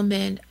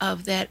element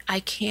of that I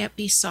can't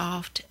be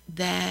soft,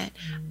 that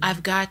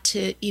I've got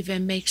to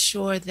even make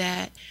sure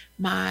that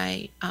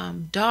my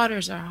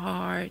daughters are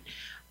hard.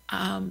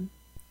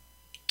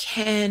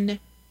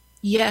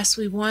 Yes,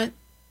 we want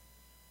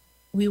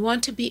we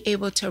want to be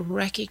able to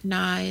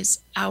recognize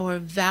our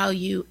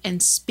value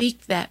and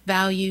speak that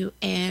value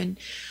and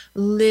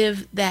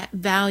live that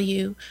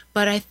value.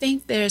 But I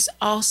think there's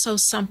also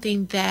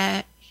something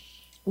that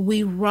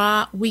we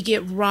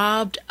get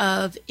robbed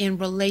of in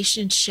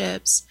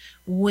relationships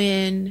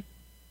when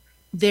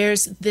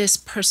there's this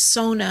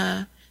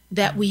persona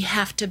that we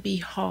have to be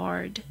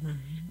hard,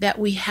 that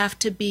we have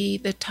to be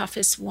the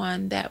toughest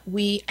one, that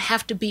we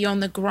have to be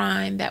on the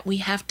grind, that we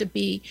have to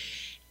be,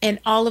 and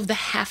all of the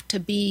have to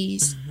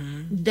be's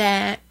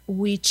that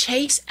we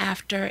chase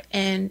after,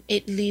 and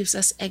it leaves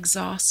us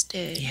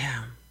exhausted.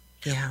 Yeah.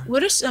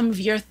 What are some of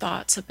your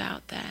thoughts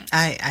about that?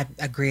 I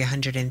agree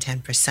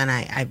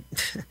 110%.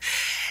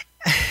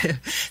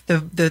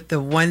 The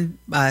one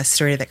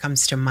story that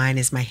comes to mind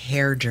is my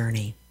hair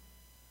journey.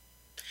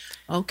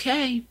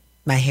 Okay.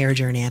 My hair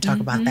journey. I talk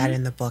about that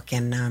in the book.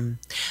 And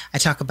I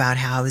talk about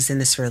how I was in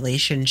this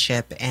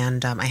relationship,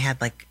 and I had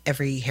like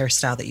every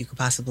hairstyle that you could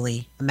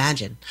possibly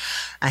imagine.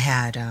 I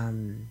had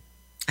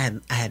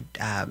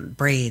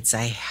braids.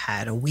 I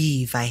had a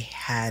weave. I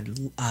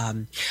had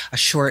a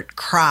short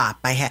crop.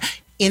 I had,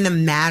 in the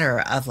matter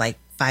of like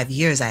 5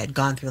 years, I had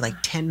gone through like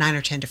 9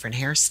 or 10 different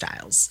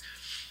hairstyles.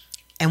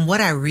 And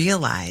what I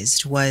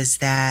realized was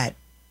that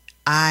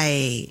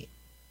I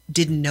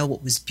didn't know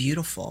what was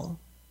beautiful,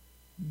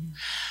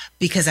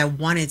 because I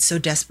wanted so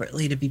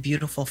desperately to be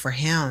beautiful for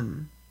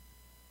him.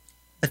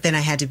 But then I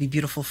had to be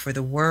beautiful for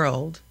the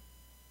world.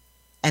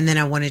 And then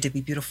I wanted to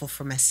be beautiful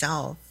for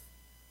myself.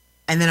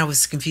 And then I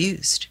was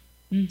confused.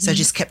 So I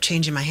just kept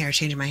changing my hair.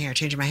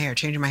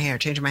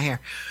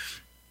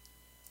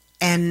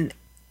 And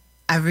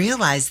I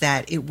realized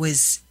that it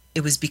was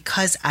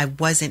because I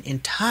wasn't in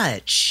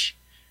touch.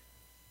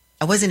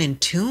 I wasn't in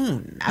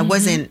tune. I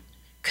wasn't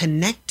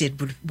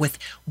connected with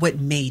what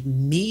made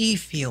me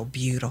feel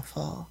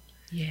beautiful.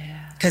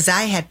 Yeah. Because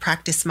I had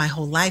practiced my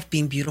whole life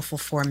being beautiful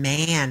for a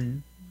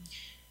man,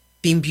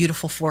 being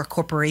beautiful for a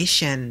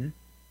corporation.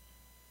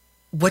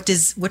 What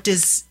does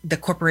the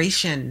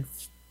corporation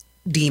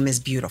deem as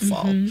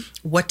beautiful?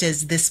 What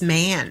does this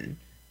man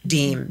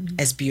deem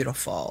as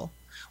beautiful?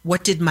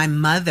 What did my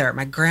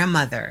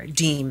grandmother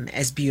deem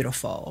as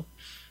beautiful?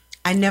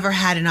 I never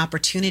had an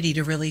opportunity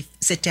to really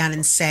sit down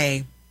and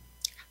say,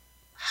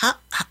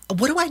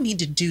 what do I need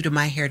to do to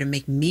my hair to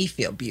make me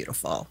feel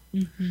beautiful?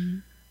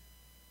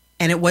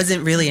 And it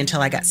wasn't really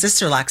until I got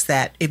Sisterlocks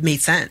that it made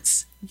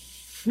sense,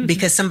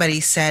 because somebody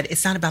said,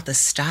 it's not about the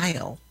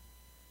style,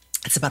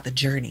 it's about the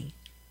journey.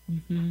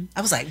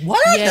 I was like,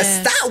 what?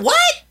 Yes. The style?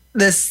 What?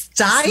 The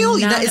style?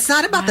 It's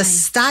not about the right.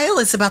 style,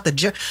 it's about the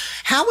journey.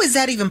 How is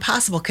that even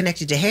possible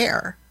connected to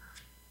hair?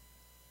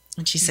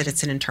 And she said,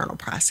 it's an internal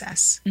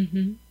process.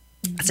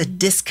 It's a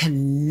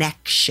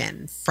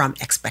disconnection from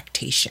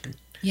expectation.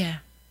 Yeah.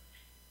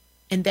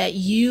 And that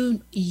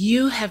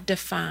you have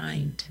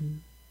defined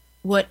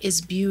what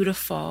is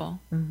beautiful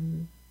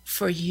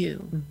for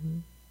you.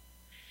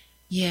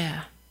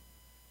 Yeah.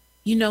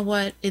 You know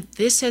what?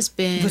 This has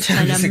been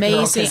an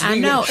amazing, I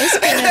know, it's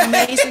been an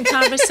amazing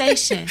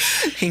conversation.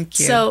 Thank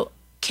you. So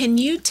can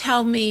you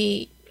tell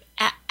me,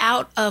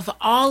 out of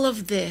all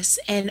of this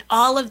and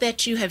all of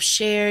that you have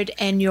shared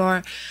and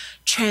your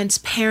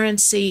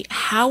transparency,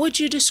 how would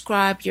you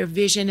describe your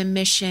vision and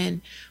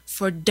mission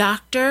for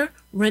Dr.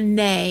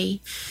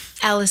 Renee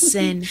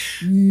Ellison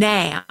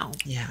now?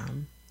 Yeah.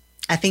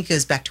 I think it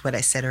goes back to what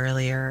I said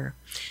earlier.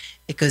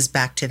 It goes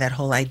back to that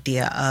whole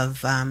idea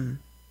of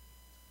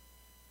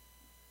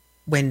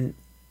when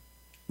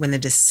the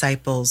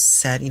disciples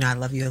said, I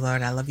love you,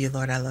 Lord, I love you,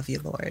 Lord, I love you,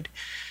 Lord.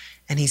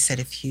 And he said,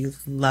 if you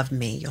love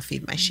me, you'll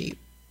feed my sheep.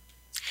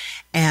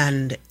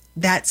 And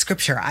that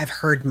scripture I've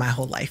heard my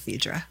whole life,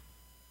 Vidra.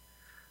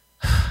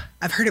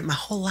 I've heard it my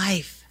whole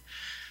life.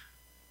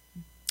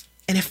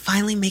 And it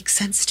finally makes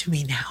sense to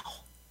me now.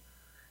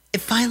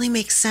 It finally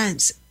makes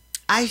sense.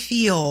 I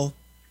feel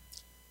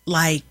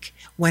like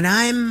when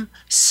I'm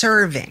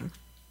serving,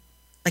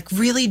 like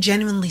really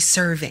genuinely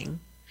serving,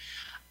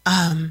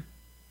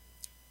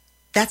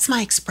 that's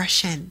my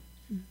expression.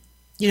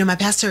 My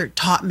pastor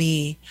taught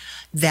me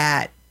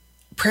that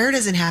prayer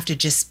doesn't have to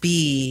just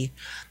be,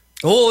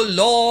 oh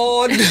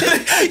Lord,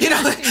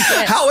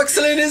 how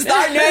excellent is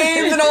thy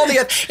name, and all the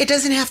other. It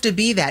doesn't have to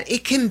be that.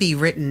 It can be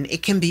written.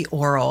 It can be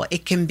oral.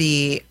 It can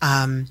be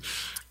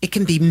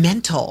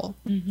mental.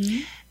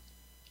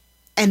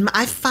 And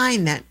I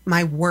find that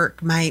my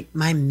work, my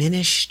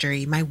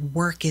ministry, my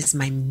work is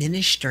my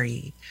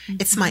ministry.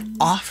 It's my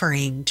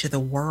offering to the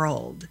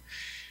world.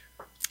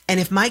 And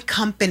if my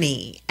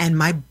company and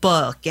my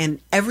book and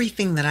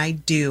everything that I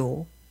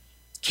do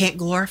can't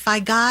glorify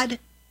God,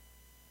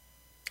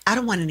 I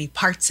don't want any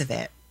parts of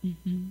it.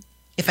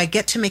 If I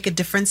get to make a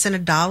difference in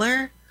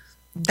 $1,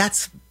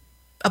 that's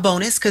a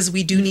bonus, because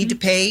we do need to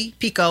pay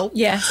Pico.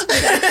 Yes.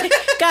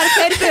 Gotta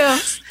pay the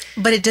bills.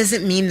 But it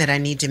doesn't mean that I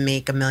need to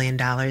make $1 million,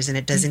 and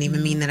it doesn't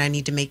even mean that I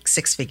need to make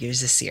 6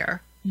 figures this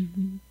year.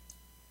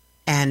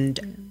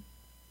 And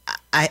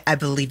I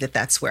believe that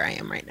that's where I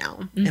am right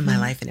now in my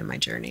life and in my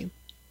journey.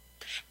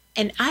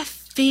 And I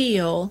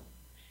feel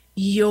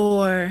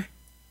your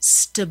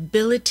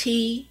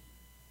stability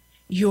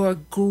your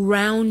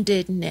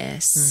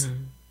groundedness.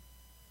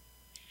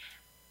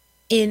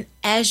 In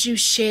as you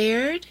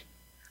shared,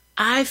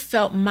 I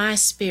felt my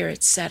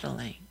spirit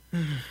settling.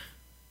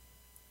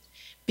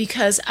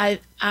 Because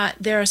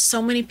there are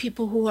so many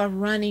people who are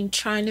running,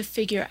 trying to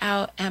figure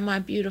out, am I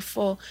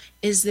beautiful?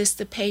 Is this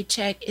the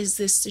paycheck? Is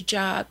this the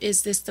job?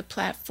 Is this the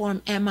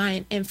platform? Am I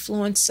an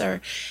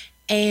influencer?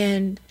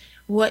 And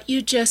what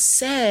you just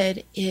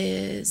said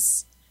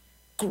is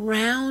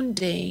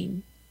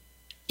grounding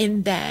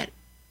in that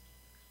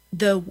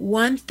the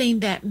one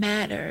thing that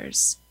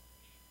matters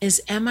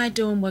is, am I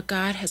doing what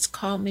God has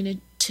called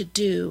me to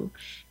do?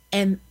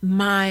 And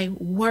my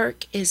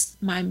work is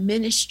my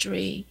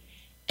ministry,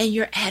 and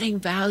you're adding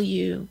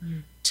value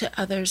to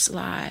others'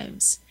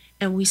 lives.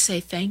 And we say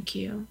thank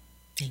you.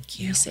 Thank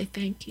you. We say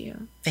thank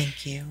you.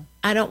 Thank you.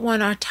 I don't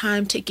want our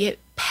time to get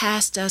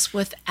past us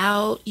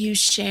without you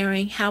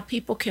sharing how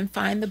people can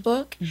find the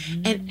book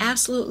and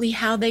absolutely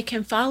how they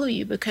can follow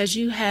you, because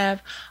you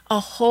have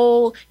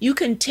you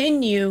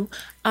continue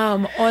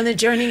on the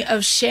journey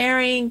of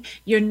sharing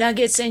your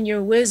nuggets and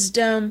your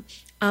wisdom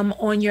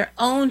on your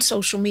own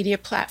social media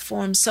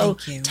platforms. So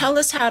tell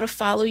us how to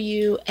follow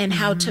you and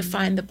how to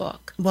find the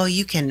book. Well,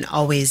 you can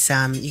always,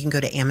 you can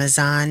go to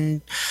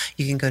Amazon,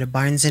 you can go to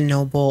Barnes &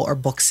 Noble or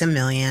Books A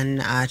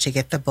Million to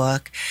get the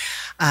book.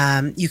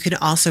 You can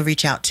also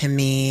reach out to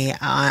me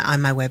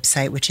on my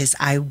website, which is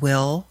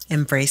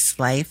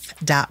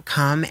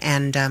iwillembracelife.com.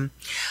 And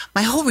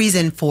my whole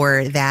reason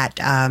for that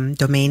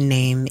domain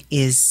name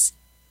is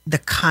the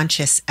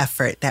conscious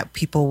effort that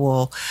people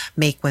will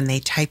make when they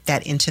type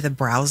that into the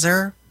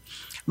browser.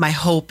 My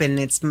hope, and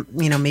it's,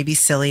 maybe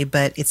silly,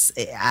 but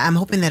I'm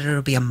hoping that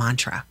it'll be a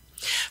mantra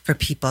for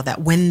people,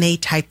 that when they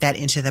type that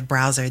into the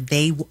browser,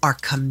 they are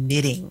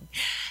committing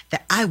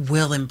that I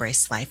will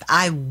embrace life.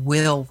 I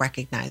will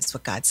recognize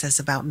what God says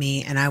about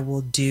me, and I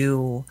will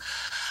do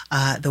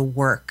the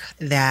work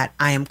that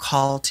I am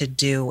called to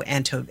do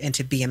and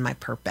to be in my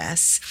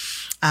purpose.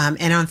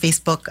 And on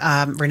Facebook,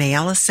 Renee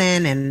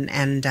Ellison,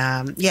 and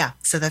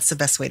so that's the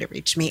best way to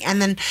reach me. And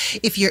then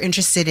if you're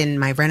interested in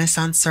my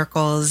Renaissance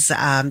circles,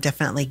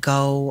 definitely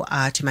go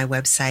to my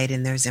website,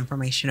 and there's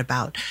information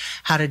about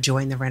how to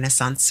join the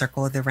Renaissance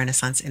Circle, the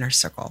Renaissance Inner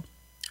Circle.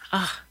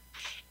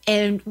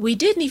 And we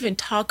didn't even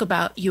talk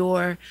about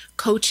your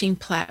coaching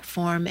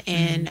platform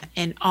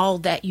and all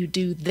that you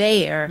do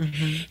there.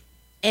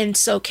 And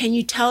so can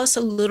you tell us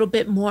a little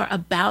bit more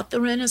about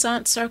the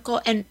Renaissance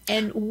Circle and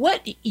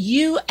what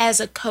you as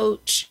a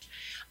coach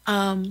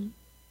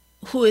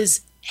who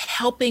is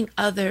helping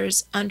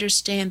others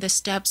understand the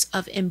steps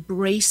of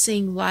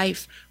embracing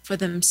life for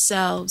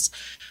themselves?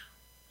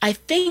 I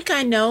think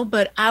I know,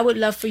 but I would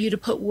love for you to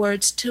put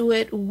words to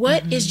it.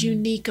 What is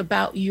unique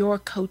about your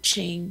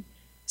coaching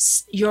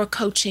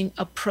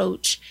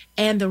approach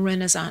and the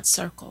Renaissance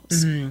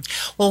Circles?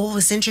 Well, what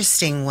was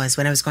interesting was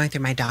when I was going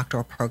through my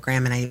doctoral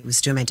program and I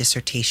was doing my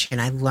dissertation,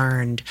 I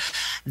learned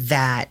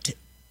that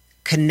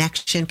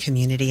connection,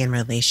 community, and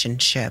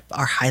relationship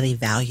are highly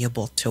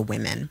valuable to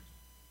women,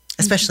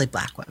 especially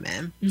Black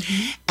women.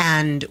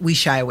 And we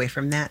shy away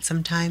from that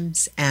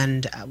sometimes.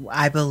 And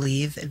I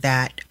believe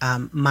that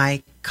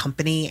my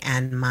company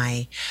and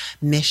my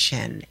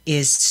mission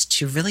is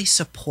to really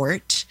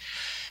support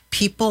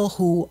people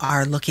who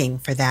are looking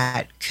for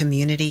that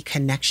community,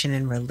 connection,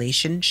 and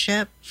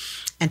relationship,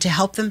 and to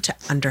help them to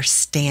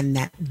understand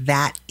that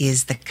that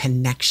is the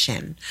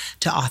connection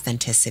to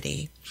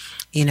authenticity.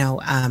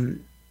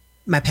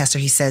 My pastor,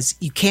 he says,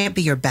 you can't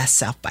be your best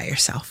self by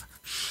yourself.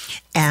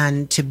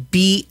 And to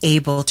be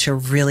able to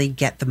really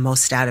get the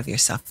most out of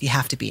yourself, you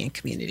have to be in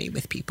community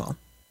with people.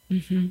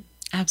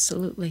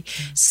 Absolutely.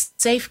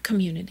 Safe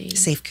community.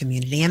 Safe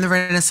community. And the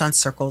Renaissance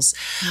Circles,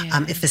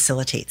 it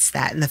facilitates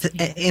that. And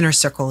the Inner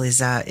Circle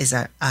is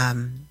a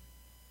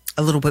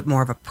little bit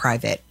more of a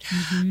private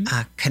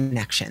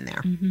connection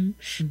there.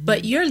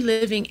 But you're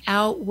living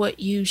out what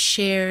you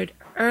shared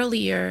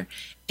earlier,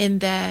 in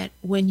that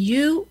when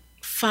you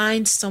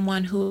find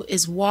someone who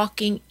is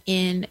walking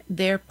in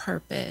their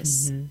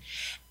purpose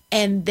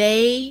and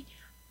they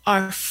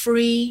are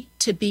free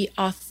to be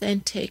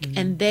authentic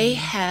and they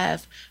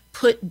have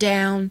put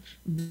down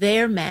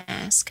their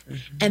mask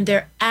and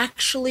they're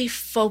actually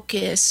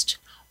focused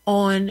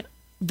on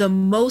the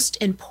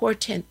most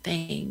important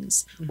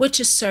things, which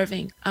is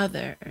serving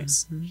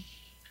others.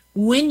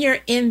 When you're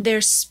in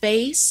their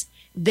space,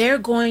 they're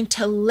going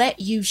to let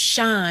you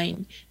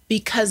shine,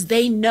 because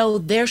they know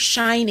their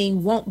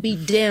shining won't be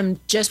dimmed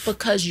just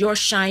because your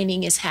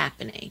shining is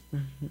happening.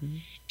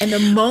 And the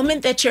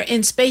moment that you're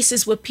in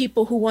spaces with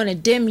people who want to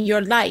dim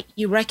your light,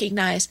 you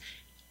recognize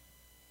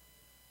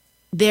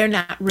they're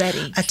not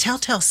ready. A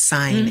telltale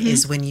sign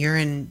is when you're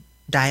in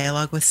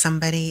dialogue with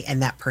somebody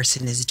and that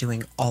person is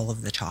doing all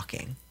of the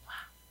talking.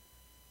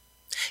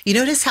 You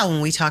notice how when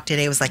we talked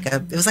today, it was like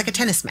a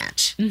tennis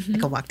match.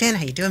 Like I walked in,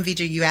 how you doing,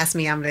 Vidra? You asked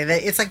me,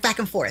 it's like back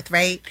and forth,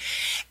 right?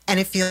 And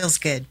it feels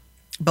good.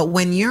 But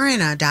when you're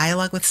in a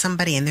dialogue with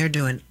somebody and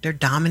they're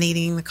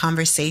dominating the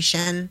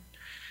conversation,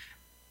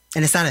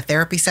 and it's not a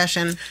therapy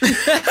session,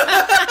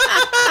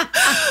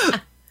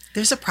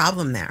 there's a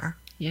problem there.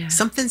 Yeah.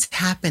 Something's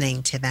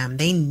happening to them.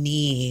 They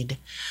need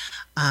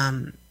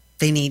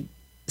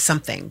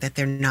something that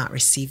they're not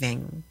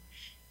receiving,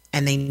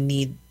 and they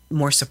need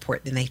more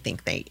support than they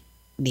think they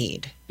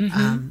need.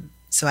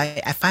 So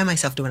I find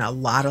myself doing a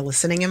lot of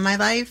listening in my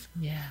life.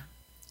 Yeah.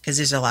 Because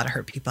there's a lot of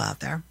hurt people out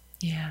there.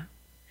 Yeah.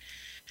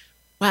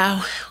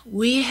 Wow.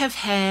 We have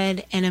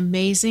had an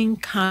amazing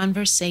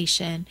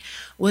conversation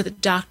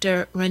with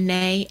Dr.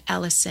 Renee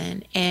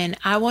Ellison. And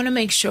I want to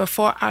make sure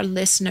for our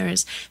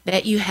listeners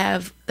that you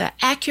have the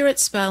accurate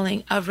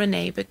spelling of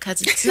Renee,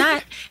 because it's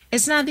not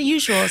the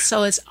usual.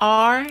 So it's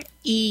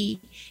RENAI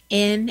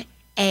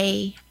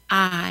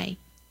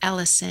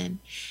Ellison.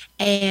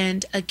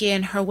 And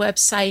again, her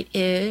website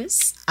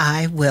is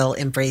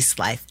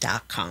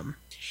IWillEmbraceLife.com.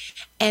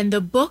 And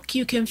the book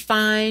you can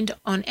find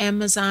on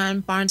Amazon,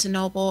 Barnes &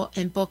 Noble,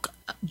 and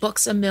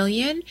Books A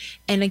Million.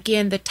 And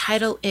again, the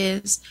title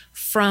is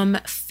From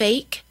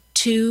Fake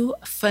to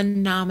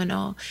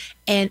Phenomenal.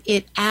 And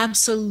it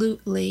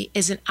absolutely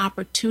is an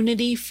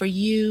opportunity for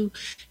you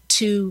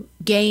to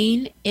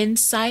gain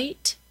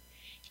insight,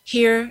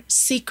 hear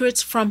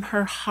secrets from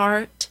her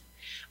heart,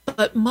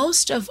 but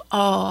most of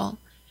all,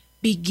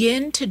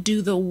 begin to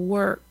do the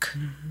work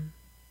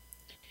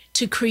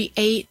to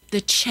create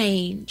the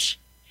change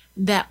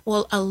that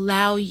will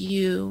allow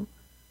you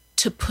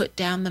to put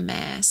down the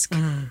mask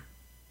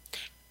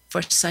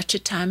for such a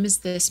time as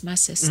this, my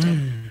sister.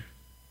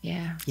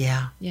 Yeah.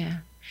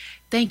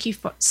 Thank you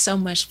so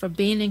much for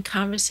being in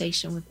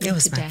conversation with me today. It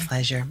was my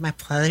pleasure. My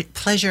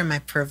pleasure, my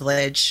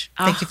privilege.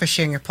 Thank you for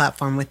sharing your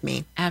platform with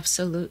me.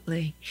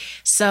 Absolutely.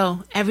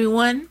 So,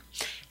 everyone,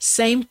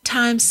 same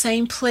time,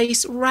 same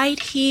place, right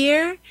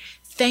here.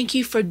 Thank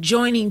you for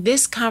joining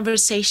this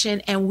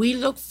conversation, and we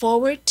look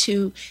forward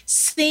to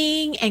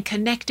seeing and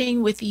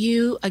connecting with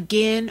you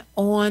again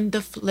on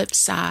the flip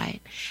side.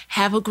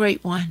 Have a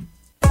great one.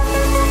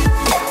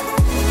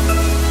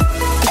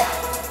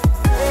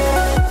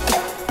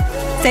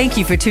 Thank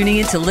you for tuning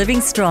in to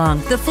Living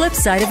Strong, the flip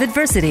side of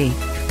adversity.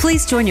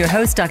 Please join your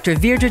host, Dr.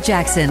 Virdra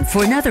Jackson,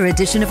 for another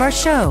edition of our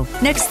show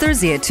next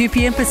Thursday at 2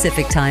 p.m.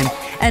 Pacific Time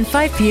and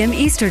 5 p.m.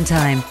 Eastern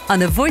Time on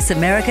the Voice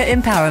America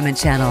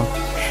Empowerment Channel.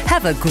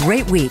 Have a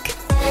great week.